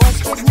Bingo was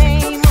his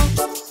name.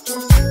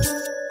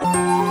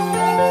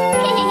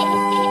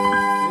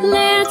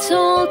 Let's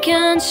all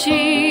count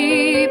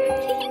sheep,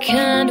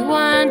 count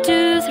 1,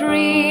 2,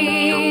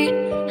 3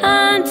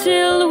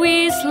 until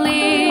we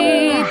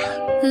sleep.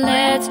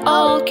 Let's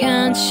all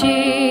count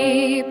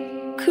sheep.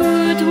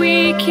 Could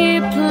we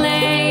keep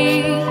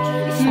playing,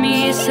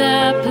 Miss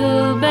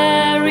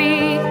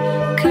Appleberry?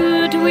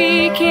 Could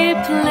we keep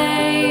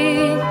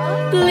playing?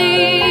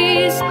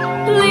 Please,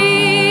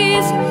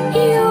 please,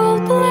 you'll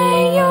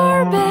play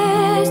your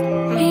best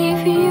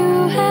if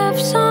you have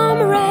some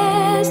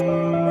rest.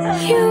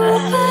 You'll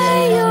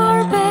play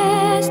your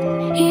best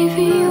if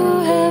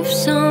you have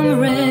some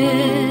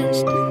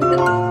rest.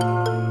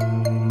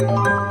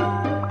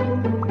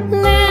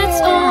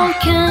 Let's all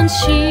count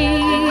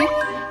sheep,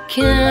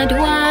 count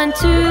 1,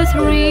 2,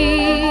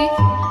 3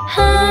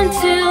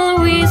 until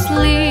we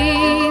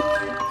sleep.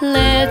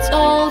 Let's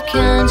all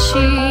count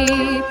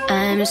sheep.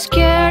 I'm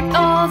scared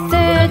of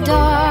the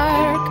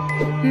dark.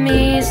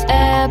 Miss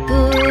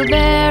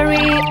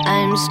Appleberry,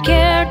 I'm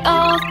scared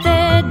of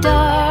the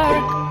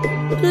dark.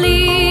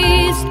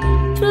 Please,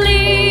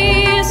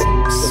 please,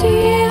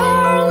 see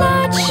our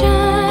light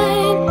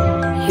shine.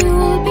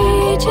 You'll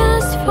be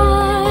just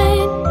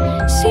fine.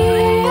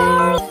 See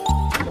our...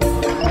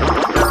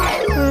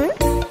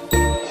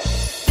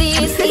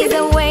 This is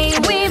the way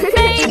we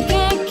bake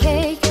a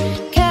cake.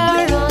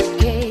 Carrot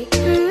cake,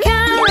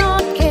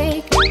 carrot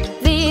cake.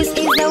 This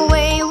is the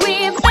way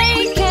we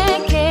bake a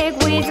cake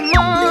with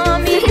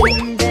Mommy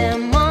in the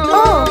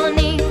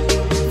morning.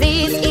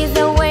 This is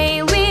the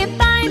way we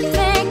pipe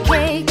the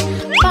cake,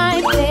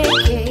 pipe the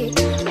cake,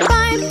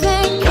 pipe the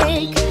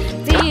cake.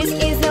 This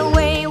is the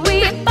way we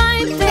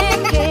pipe the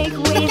cake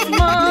with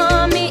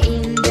Mommy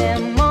in the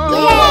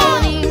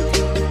morning.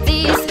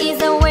 This is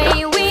the way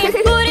we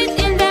put it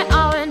in the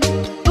oven,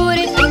 put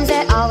it in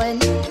the oven,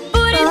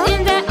 put it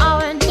in the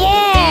oven.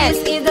 This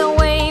is the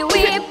way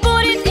we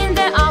put it in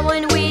the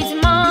oven with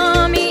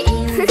Mommy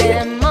in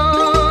the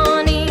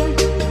morning.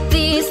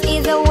 This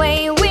is the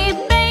way we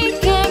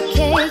bake a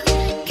cake,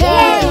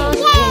 carrot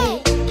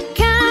cake,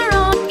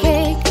 carrot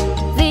cake.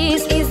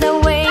 This is the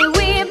way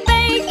we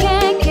bake a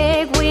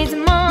cake with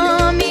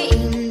Mommy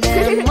in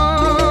the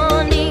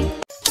morning.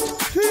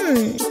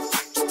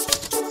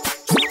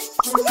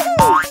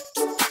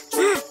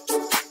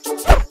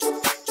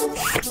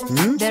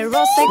 The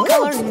rosy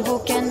coloring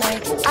book and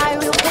I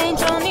will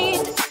paint on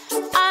it.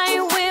 I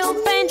will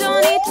paint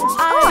on it.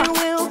 I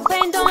will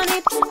paint on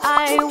it.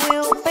 I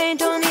will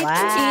paint on it.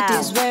 It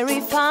is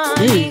very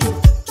funny.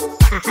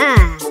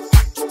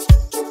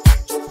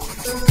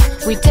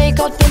 We take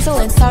out pencil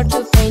and start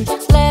to paint.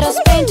 Let us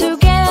paint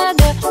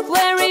together.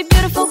 Very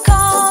beautiful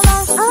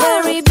color.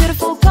 Very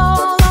beautiful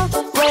color.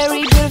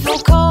 Very beautiful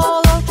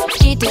color.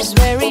 It is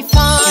very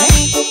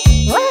funny.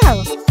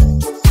 Wow!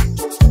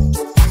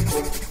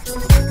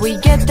 We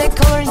get the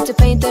coloring to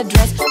paint the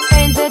dress.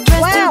 Paint the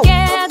dress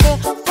together.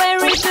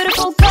 Very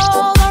beautiful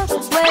color.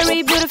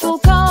 Very beautiful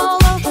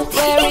color.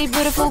 Very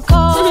beautiful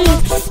color.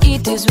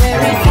 It is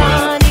very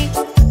funny.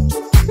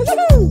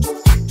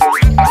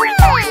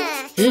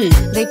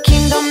 The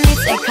kingdom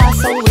needs a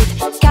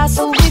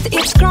castle with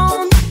its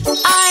crown.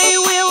 I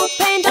will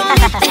paint on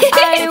it.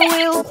 I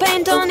will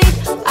paint on it.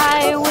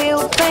 I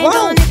will paint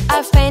on it.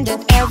 I've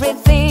painted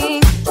everything.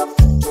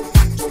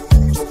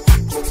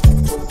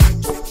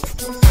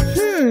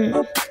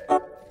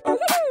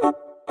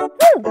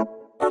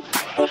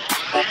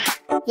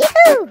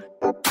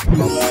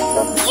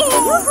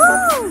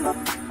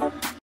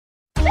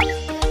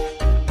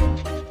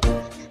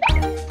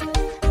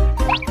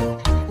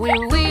 We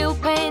will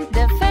paint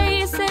the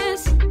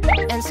faces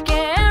and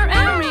scare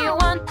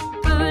everyone.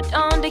 Put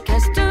on the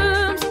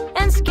costumes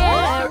and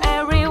scare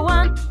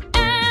everyone.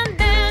 And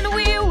then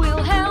we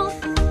will help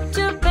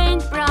to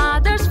paint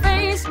brother's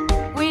face.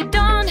 We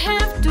don't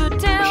have to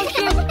tell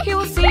him,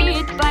 he'll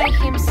see it by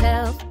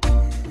himself.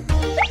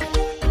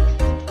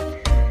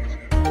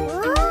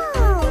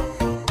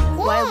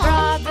 While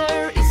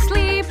brother is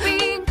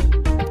sleeping,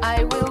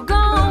 I will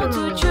go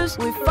to choose.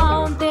 We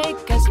found the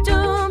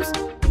costumes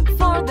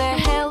for the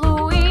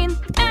Halloween.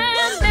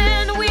 And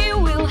then we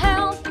will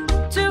help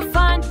to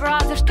find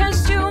brother's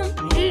costume.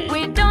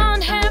 We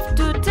don't have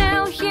to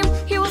tell him,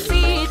 he will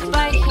see it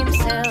by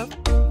himself.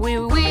 We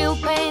will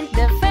paint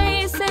the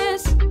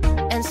faces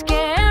and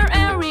scare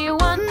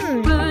everyone.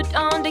 Put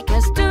on the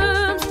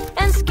costumes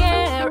and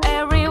scare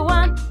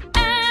everyone.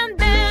 And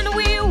then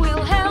we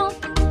will help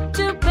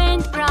to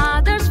paint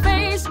brother's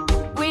face.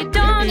 We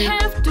don't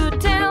have to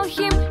tell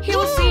him, he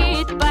will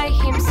see it by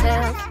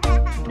himself.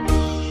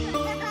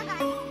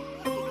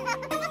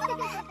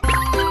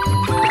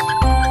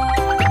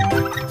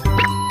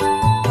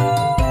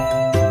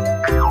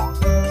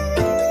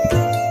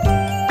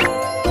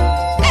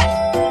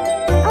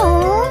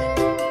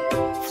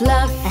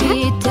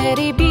 Fluffy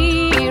teddy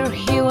bear,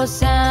 he was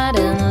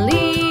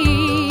suddenly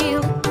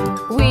ill.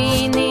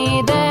 We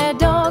need a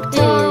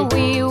doctor,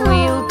 we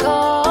will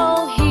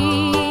call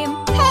him.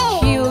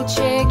 He'll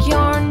check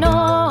your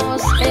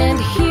nose and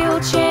he'll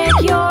check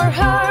your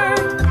heart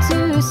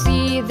to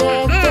see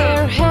that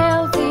they're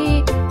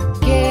healthy.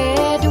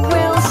 Get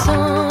well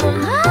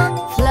soon.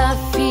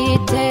 Fluffy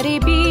teddy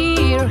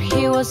bear,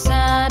 he was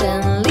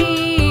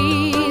suddenly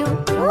ill.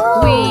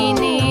 We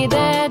need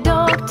a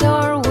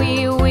doctor,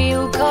 we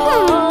will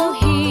call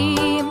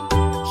him.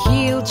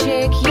 He'll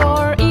check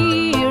your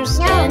ears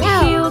and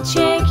he'll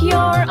check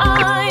your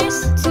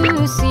eyes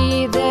to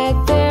see that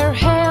they're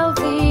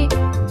healthy.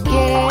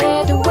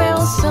 Get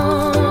well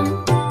soon.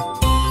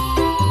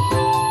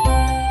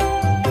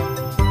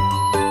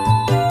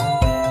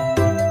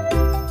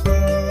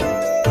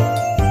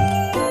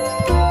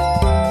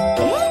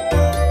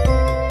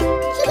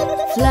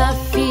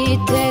 Fluffy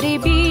teddy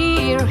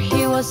bear,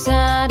 he was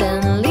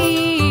suddenly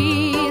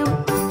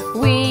ill.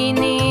 We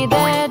need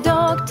a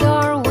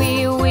doctor,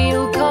 we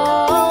will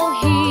call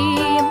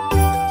him.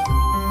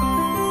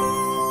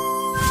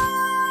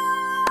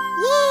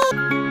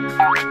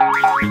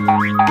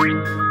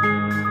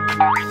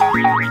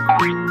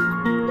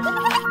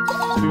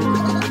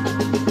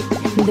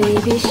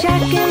 Baby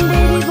shark and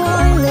baby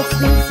boy, let's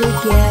swim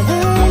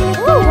together in the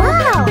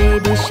pool.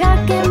 Baby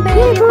shark and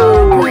baby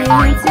boy,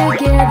 playing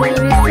together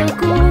is so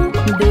cool.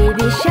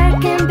 Baby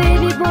shark and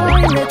baby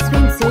boy, let's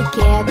swim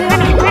together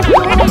in the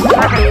pool.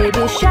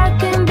 Baby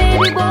shark and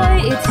baby boy,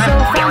 it's so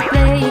fun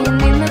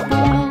playing in the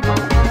pool.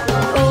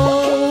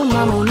 Oh,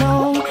 mama, no,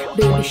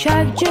 baby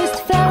shark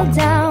just fell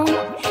down.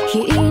 He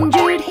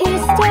injured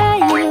his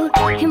tail,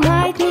 he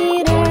might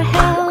need our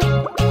help.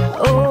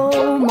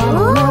 Oh,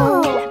 mama,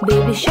 no,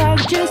 baby shark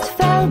just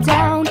fell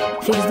down.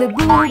 Fix the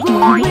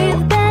boo-boo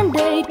with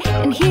Band-Aid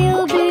and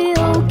he'll be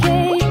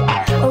okay.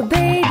 Oh,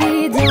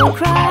 baby, don't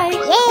cry,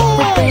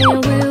 the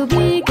pain will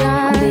be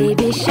gone.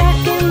 Baby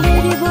shark and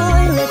baby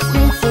boy, let's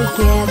swim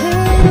together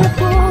in the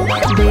pool.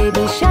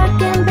 Baby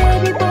shark and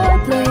baby boy,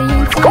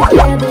 playing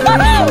together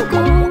is so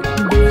cool.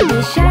 Baby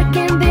shark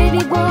and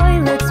baby boy,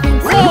 let's swim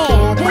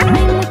together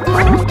in the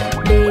pool.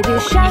 Baby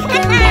shark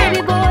and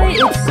baby boy,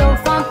 it's so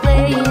fun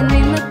playing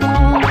in the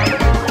pool.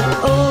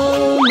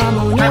 Oh,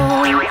 mama, no,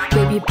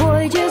 baby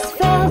boy just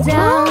fell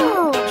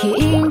down. He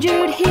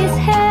injured his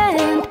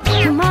hand,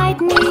 he might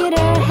need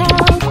our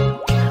help.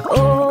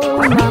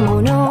 Oh,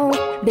 mama, no,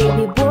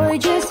 baby boy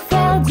just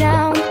fell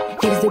down.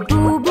 Fix the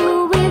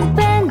boo-boo with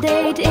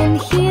Band-Aid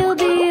and he'll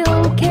be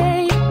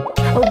okay.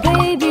 Oh,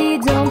 baby,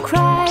 don't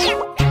cry,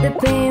 the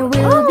pain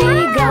will be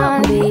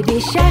gone. Baby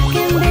shark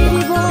and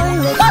baby boy,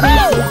 let's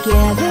swim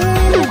together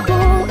in the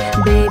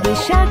pool. Baby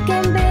shark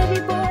and baby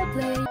boy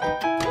play.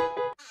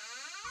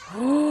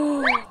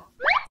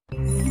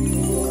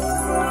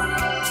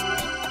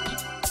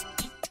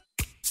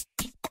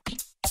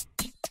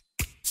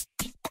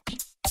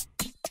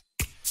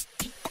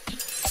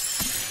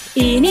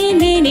 Eeny,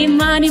 meeny,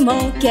 miny,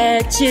 moe,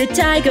 catch a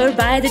tiger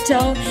by the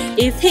toe.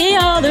 If he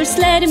hollers,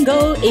 let him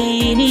go.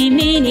 Eeny,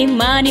 meeny,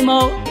 miny,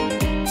 moe.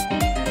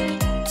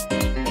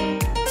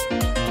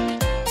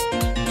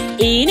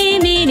 Eeny,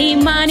 meeny,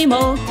 miny,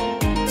 moe.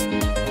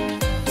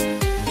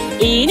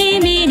 Eeny,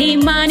 meeny,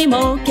 miny,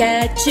 moe,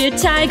 catch a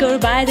tiger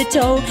by the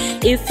toe.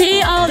 If he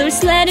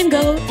hollers, let him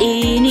go.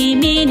 Eeny,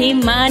 meeny,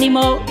 miny,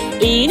 moe.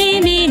 Eeny,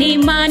 meeny,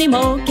 miny,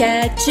 moe,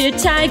 catch a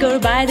tiger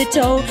by the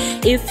toe.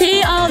 If he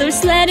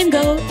hollers, let him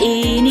go.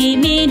 Eeny,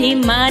 meeny,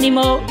 miny,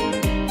 moe.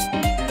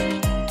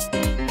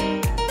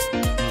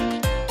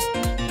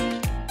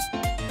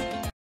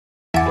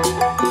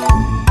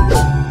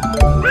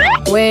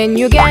 When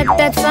you get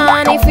that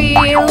funny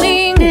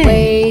feeling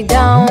way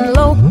down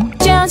low,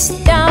 just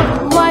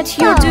stop what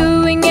you're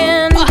doing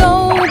and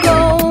go,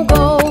 go,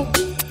 go.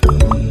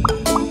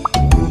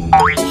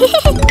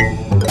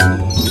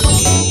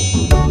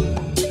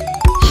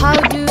 How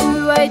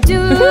do I do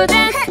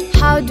that?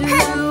 How do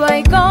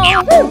I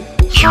go?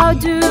 How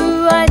do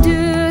I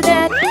do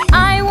that?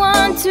 I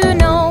want to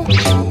know.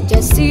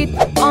 Just sit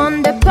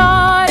on the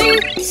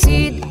potty,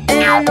 sit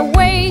and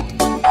wait.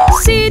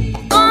 Sit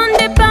on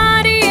the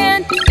potty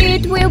and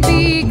it will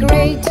be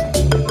great.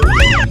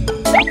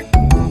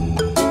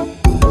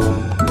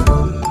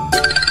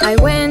 I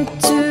went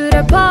to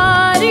the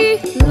party,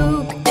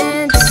 look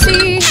and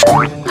see.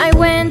 I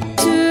went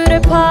to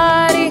the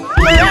party,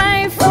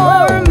 cry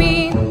for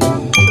me.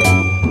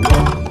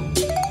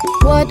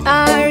 What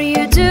are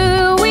you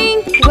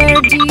doing?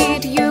 Where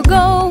did you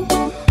go?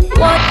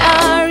 What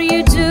are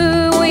you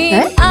doing?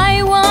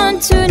 I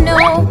want to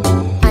know.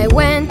 I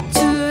went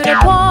to the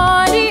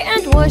party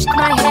and washed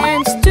my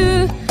hands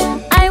too.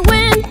 I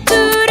went to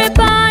the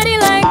party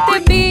like the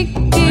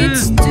big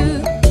kids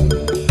do.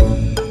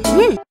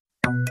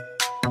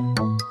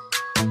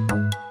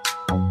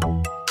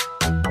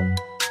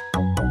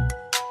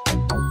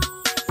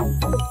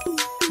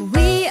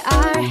 We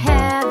are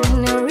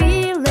having a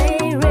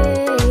relay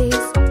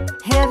race,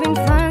 having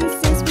fun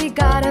since we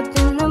got up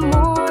in the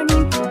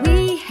morning.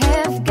 We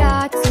have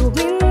got to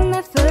win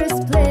the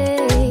first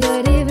place,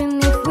 but even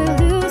if we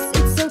lose,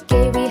 it's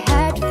okay, we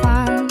had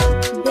fun.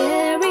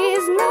 There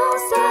is no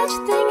such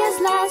thing as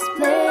last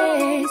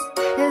place,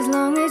 as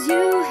long as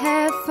you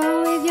have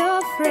fun with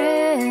your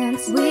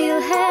friends.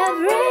 We'll have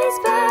race,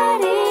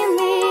 but in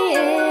the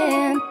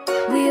end,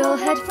 we all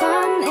had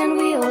fun and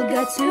we all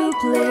got to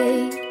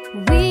play.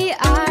 We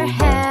are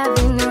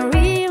having a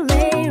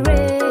relay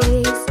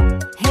race,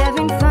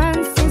 having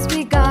fun since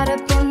we got up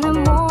in the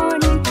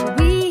morning.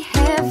 We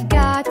have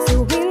got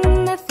to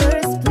win the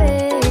first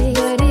place,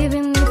 but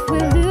even if we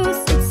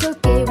lose, it's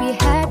okay, we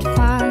had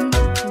fun.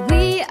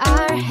 We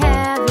are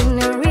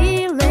having a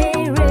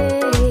relay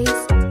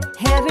race,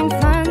 having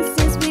fun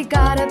since we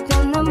got up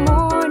in the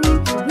morning.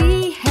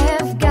 We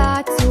have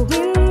got to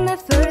win the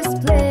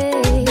first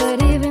place,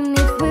 but even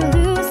if we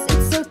lose,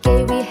 it's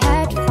okay, we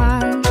had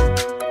fun.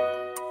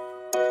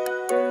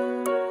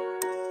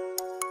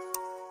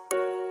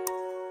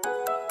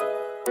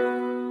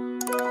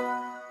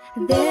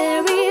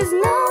 There is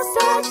no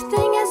such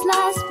thing as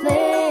last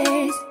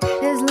place,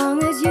 as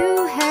long as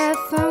you have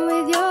fun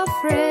with your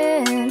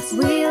friends.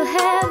 We'll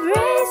have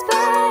race,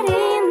 but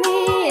in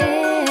the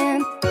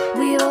end,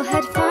 we all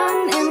had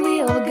fun and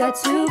we all got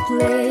to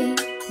play.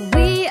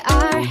 We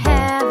are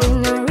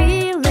having a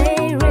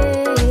relay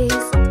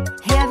race,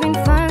 having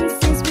fun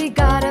since we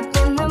got up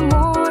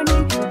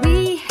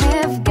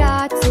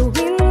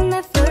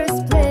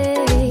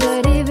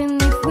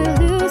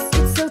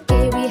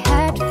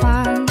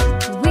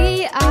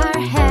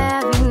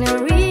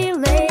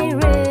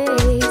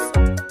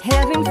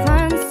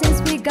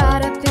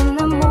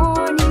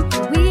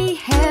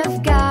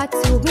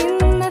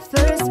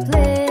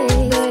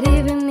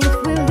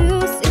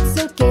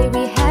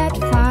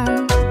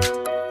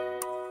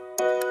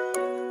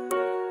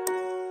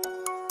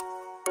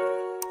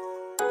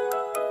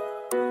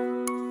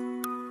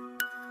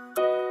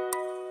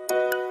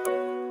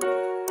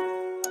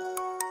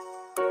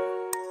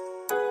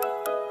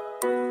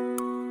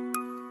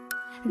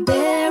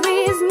There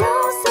is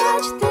no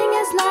such thing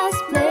as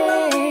last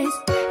place.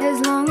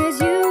 As long as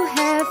you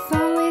have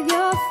fun with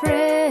your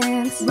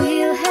friends.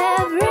 We'll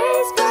have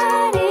race,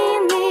 but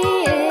in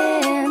the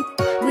end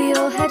we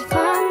all had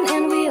fun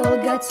and we all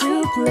got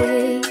to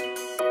play.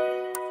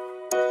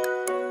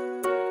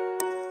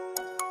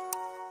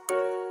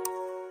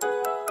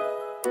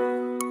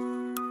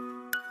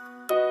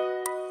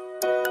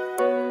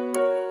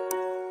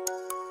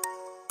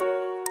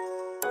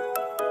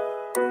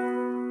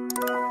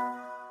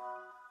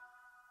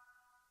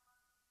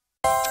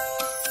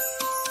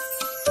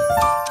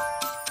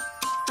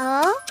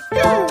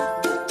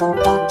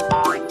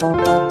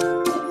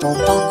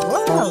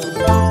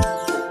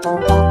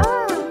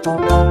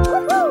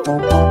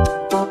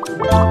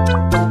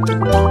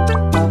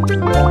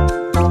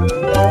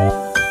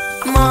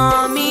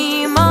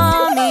 Mommy,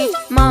 mommy,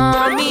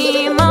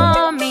 mommy,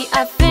 mommy,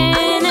 I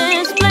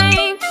finished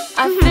playing,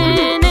 I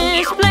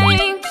finished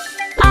playing.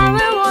 I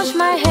will wash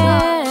my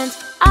hands,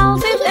 I'll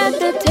sit at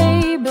the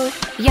table.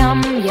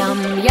 Yum, yum,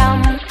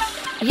 yum,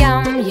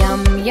 yum,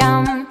 yum,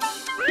 yum.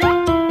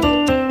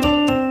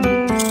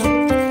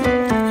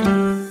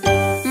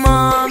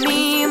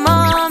 Mommy,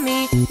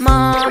 mommy,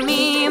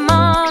 mommy,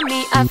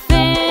 mommy, I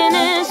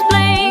finished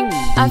playing,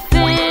 I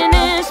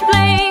finished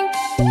playing.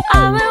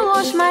 I will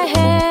wash my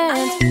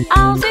hands,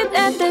 I'll sit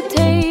at the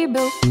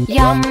table.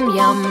 Yum,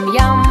 yum,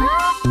 yum,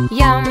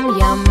 yum,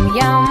 yum,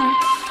 yum.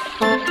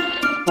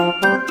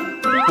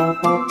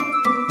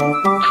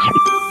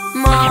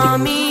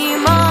 Mommy,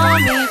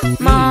 mommy,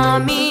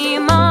 mommy,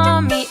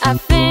 mommy, I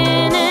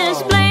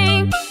finished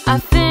playing, I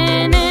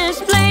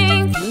finished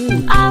playing.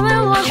 I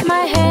will wash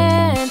my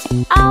hands,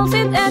 I'll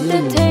sit at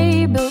the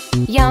table.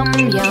 Yum,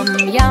 yum,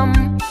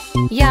 yum,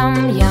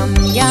 yum, yum,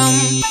 yum.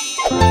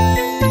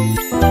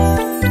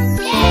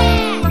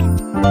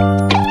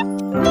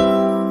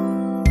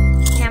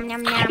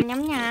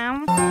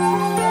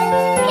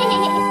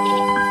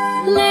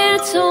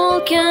 Let's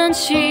all count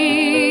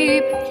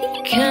sheep,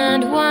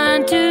 count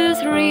 1, 2,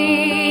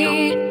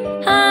 3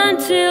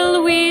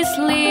 until we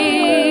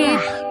sleep.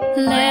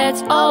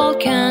 Let's all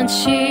count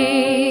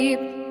sheep.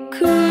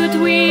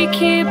 Could we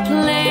keep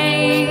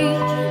playing,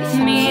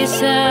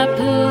 Miss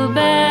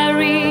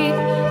Appleberry?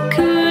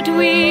 Could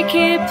we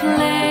keep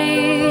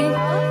playing?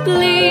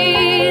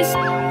 Please,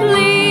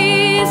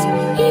 please,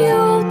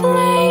 you'll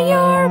play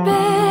your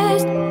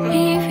best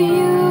if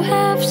you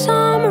have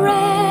some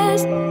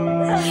rest.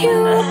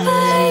 You'll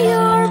play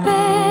your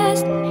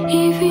best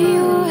if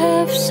you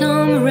have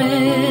some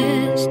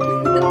rest.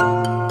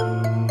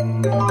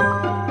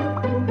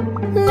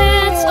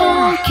 Let's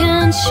all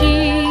count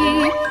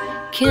sheep,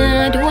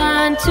 count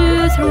 1,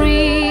 2,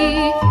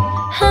 3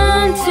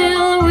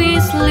 until we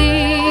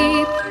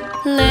sleep.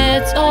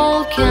 Let's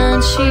all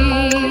count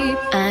sheep.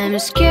 I'm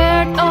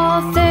scared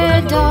of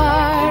the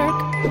dark,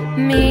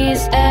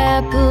 Miss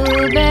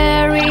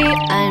Appleberry.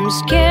 I'm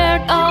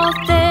scared of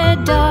the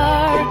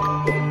dark.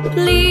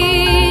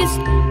 Please,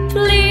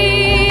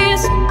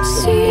 please,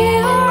 see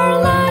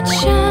our light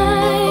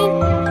shine.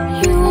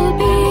 You'll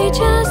be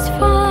just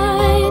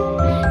fine.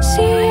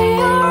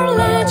 See our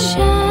light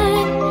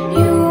shine.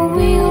 You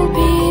will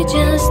be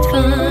just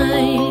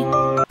fine.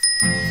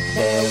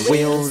 The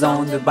wheels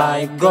on the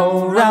bike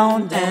go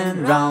round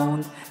and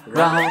round,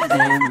 round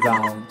and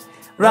round,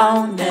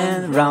 round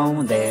and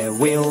round. The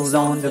wheels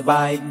on the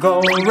bike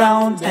go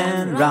round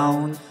and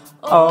round,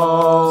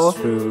 all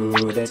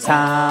through the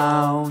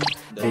town.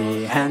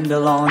 The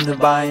handle on the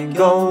bike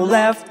go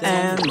left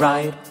and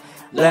right,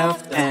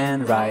 left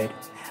and right,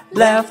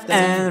 left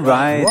and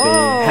right.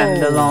 The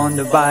handle on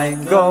the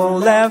bike go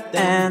left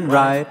and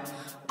right,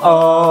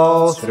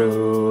 all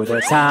through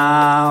the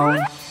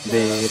town.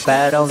 The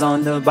pedals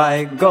on the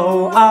bike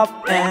go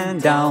up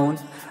and down,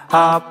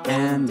 up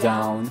and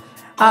down,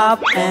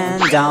 up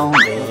and down.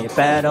 The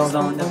pedals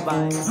on the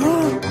bike.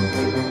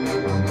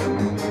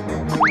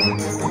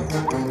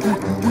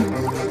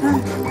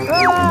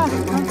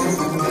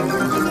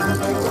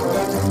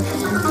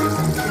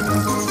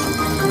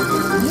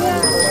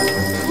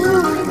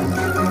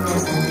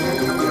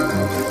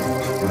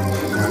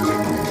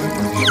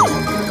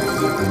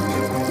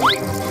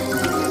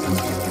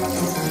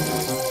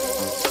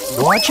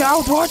 Watch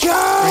out, watch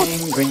out!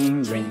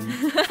 Ring, ring, ring,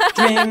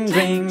 ring,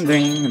 ring,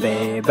 ring.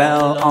 The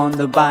bell on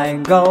the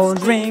bike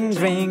goes ring,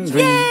 ring,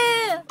 ring,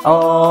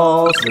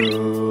 all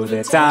through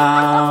the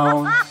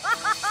town.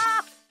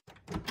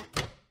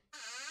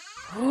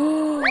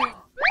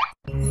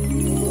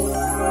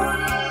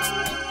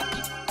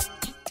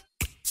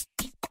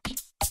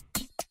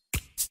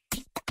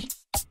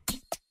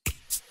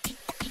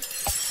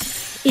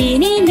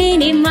 Eeny,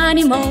 meeny,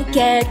 miny, moe,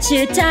 catch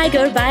a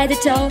tiger by the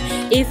toe.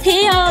 If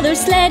he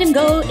hollers, let him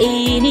go.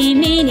 Eeny,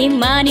 meeny,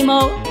 miny,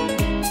 moe.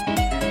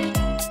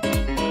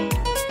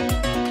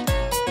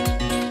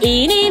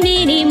 Eeny,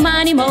 meeny,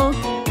 miny, moe.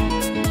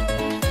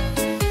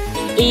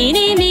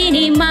 Eeny,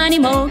 meeny, miny,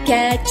 moe,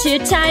 catch a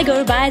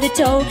tiger by the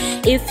toe.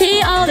 If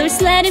he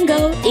hollers, let him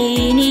go.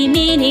 Eeny,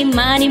 meeny,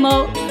 miny,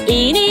 moe.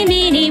 Eeny,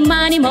 meeny,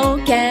 miny,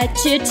 moe,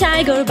 catch a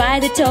tiger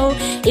by the toe.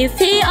 If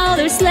he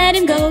hollers, let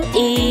him go.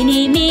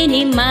 Eeny,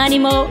 meeny, miny,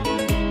 moe.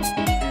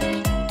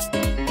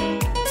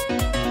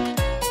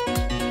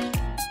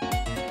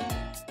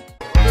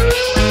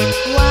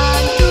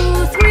 One,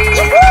 two, three.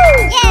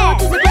 Go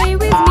to the play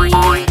with me.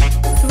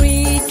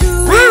 3,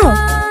 2, 1.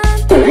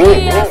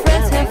 We are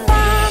friends, have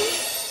fun.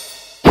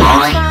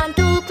 It's fun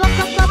to clap,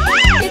 clap, clap.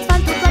 It's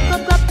fun to clap,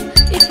 clap, clap.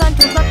 It's fun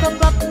to clap, clap,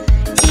 clap.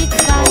 It's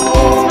fun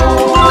to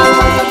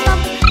stomp, stomp,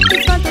 stomp.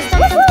 It's fun to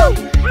stomp, stomp, stomp.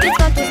 It's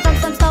fun to stomp,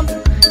 stomp, stomp.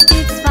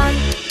 It's fun.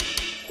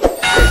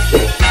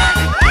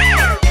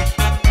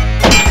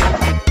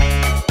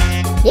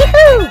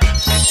 Yoo-hoo!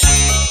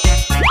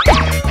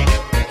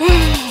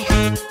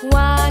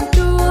 1,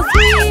 2,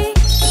 3.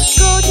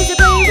 Go to the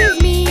play with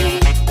me.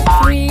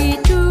 3,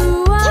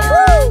 2, 1.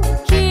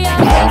 Here are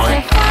friends,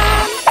 have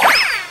fun.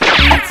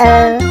 It's fun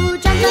to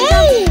jump, jump,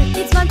 jump.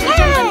 It's fun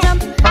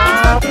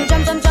to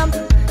jump, jump, jump.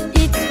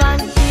 It's fun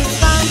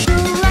to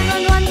run,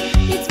 run, run.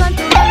 It's fun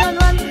to run, run,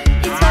 run.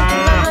 It's fun to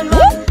run, run,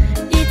 run.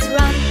 It's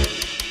run.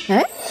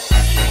 Huh?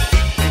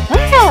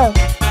 Wow!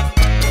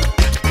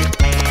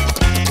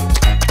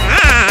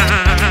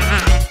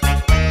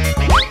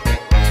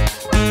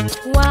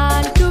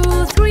 1, 2,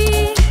 3.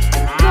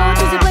 Go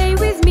to the play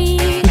with me.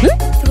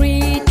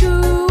 3,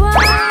 2, 1.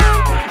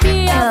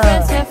 Here are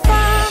friends, have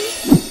fun.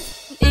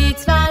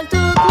 It's fun to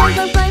climb,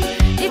 climb, climb.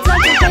 It's fun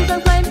to climb,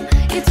 climb, climb.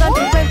 It's fun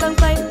to climb, climb,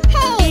 climb.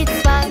 It's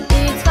fun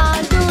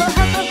to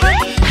hop, hop, hop.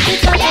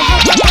 It's fun to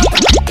hop, hop,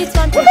 hop. It's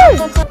fun to hop,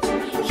 hop, hop.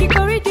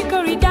 Hickory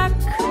dickory dock.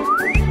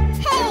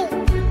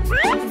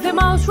 The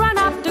mouse ran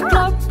up the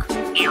clock.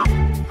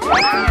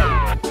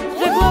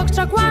 The clock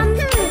struck 1.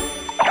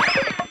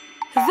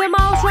 The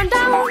mouse ran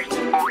down.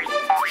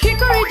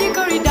 Hickory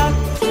dickory dock.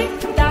 Tick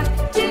tock,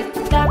 tick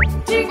tock,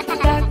 tick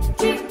tock,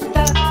 tick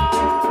tock.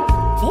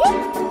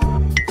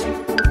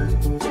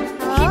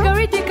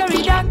 Hickory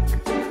dickory dock.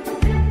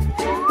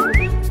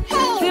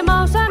 The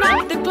mouse ran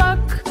up the clock.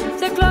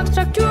 The clock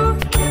struck 2.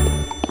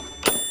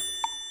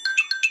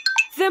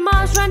 The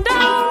mouse ran down.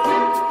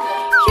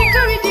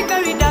 Hickory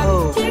dickory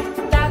dock. Tick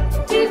tock,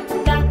 tick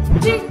tock,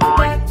 tick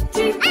tock,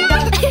 tick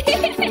tock.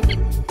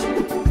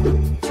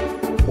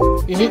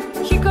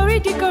 Hickory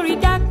dickory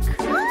dock.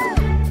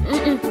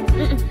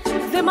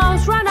 The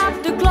mouse ran up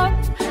the clock.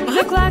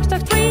 The clock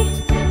struck 3.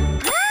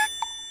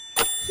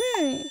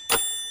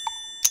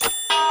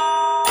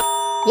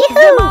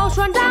 The mouse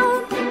ran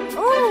down.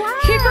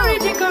 Hickory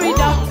dickory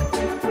dock.